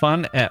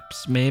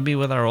 maybe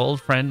with our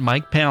old friend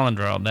Mike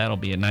Palindrome. That'll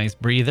be a nice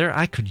breather.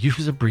 I could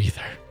use a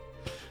breather.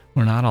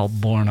 We're not all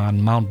born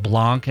on Mount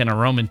Blanc and a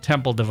Roman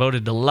temple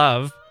devoted to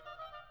love.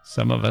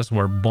 Some of us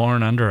were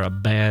born under a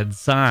bad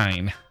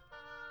sign,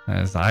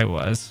 as I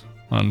was,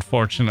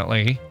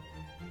 unfortunately.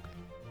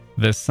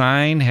 The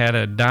sign had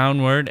a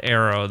downward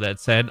arrow that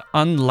said,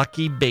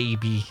 "Unlucky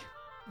baby,"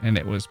 and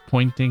it was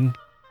pointing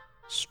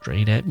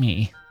straight at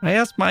me. I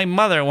asked my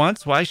mother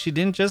once why she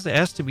didn't just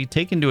ask to be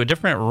taken to a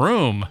different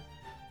room.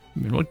 I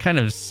mean, what kind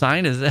of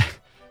sign is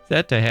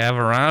that to have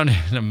around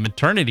in a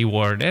maternity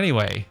ward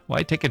anyway?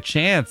 Why take a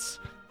chance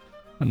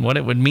on what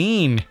it would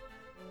mean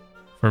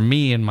for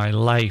me in my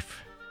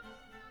life?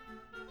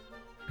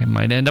 I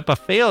might end up a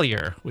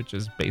failure, which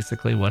is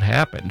basically what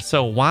happened.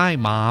 So why,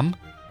 Mom?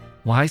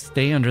 Why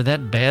stay under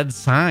that bad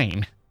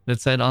sign that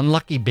said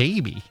 "unlucky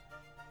baby"?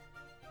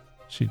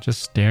 She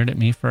just stared at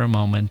me for a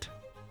moment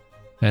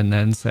and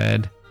then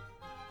said,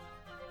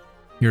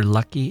 "You're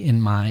lucky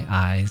in my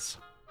eyes."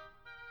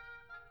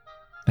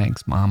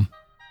 Thanks, Mom.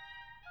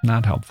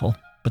 Not helpful,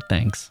 but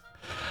thanks.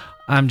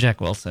 I'm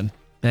Jack Wilson.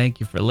 Thank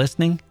you for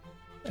listening,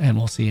 and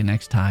we'll see you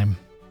next time.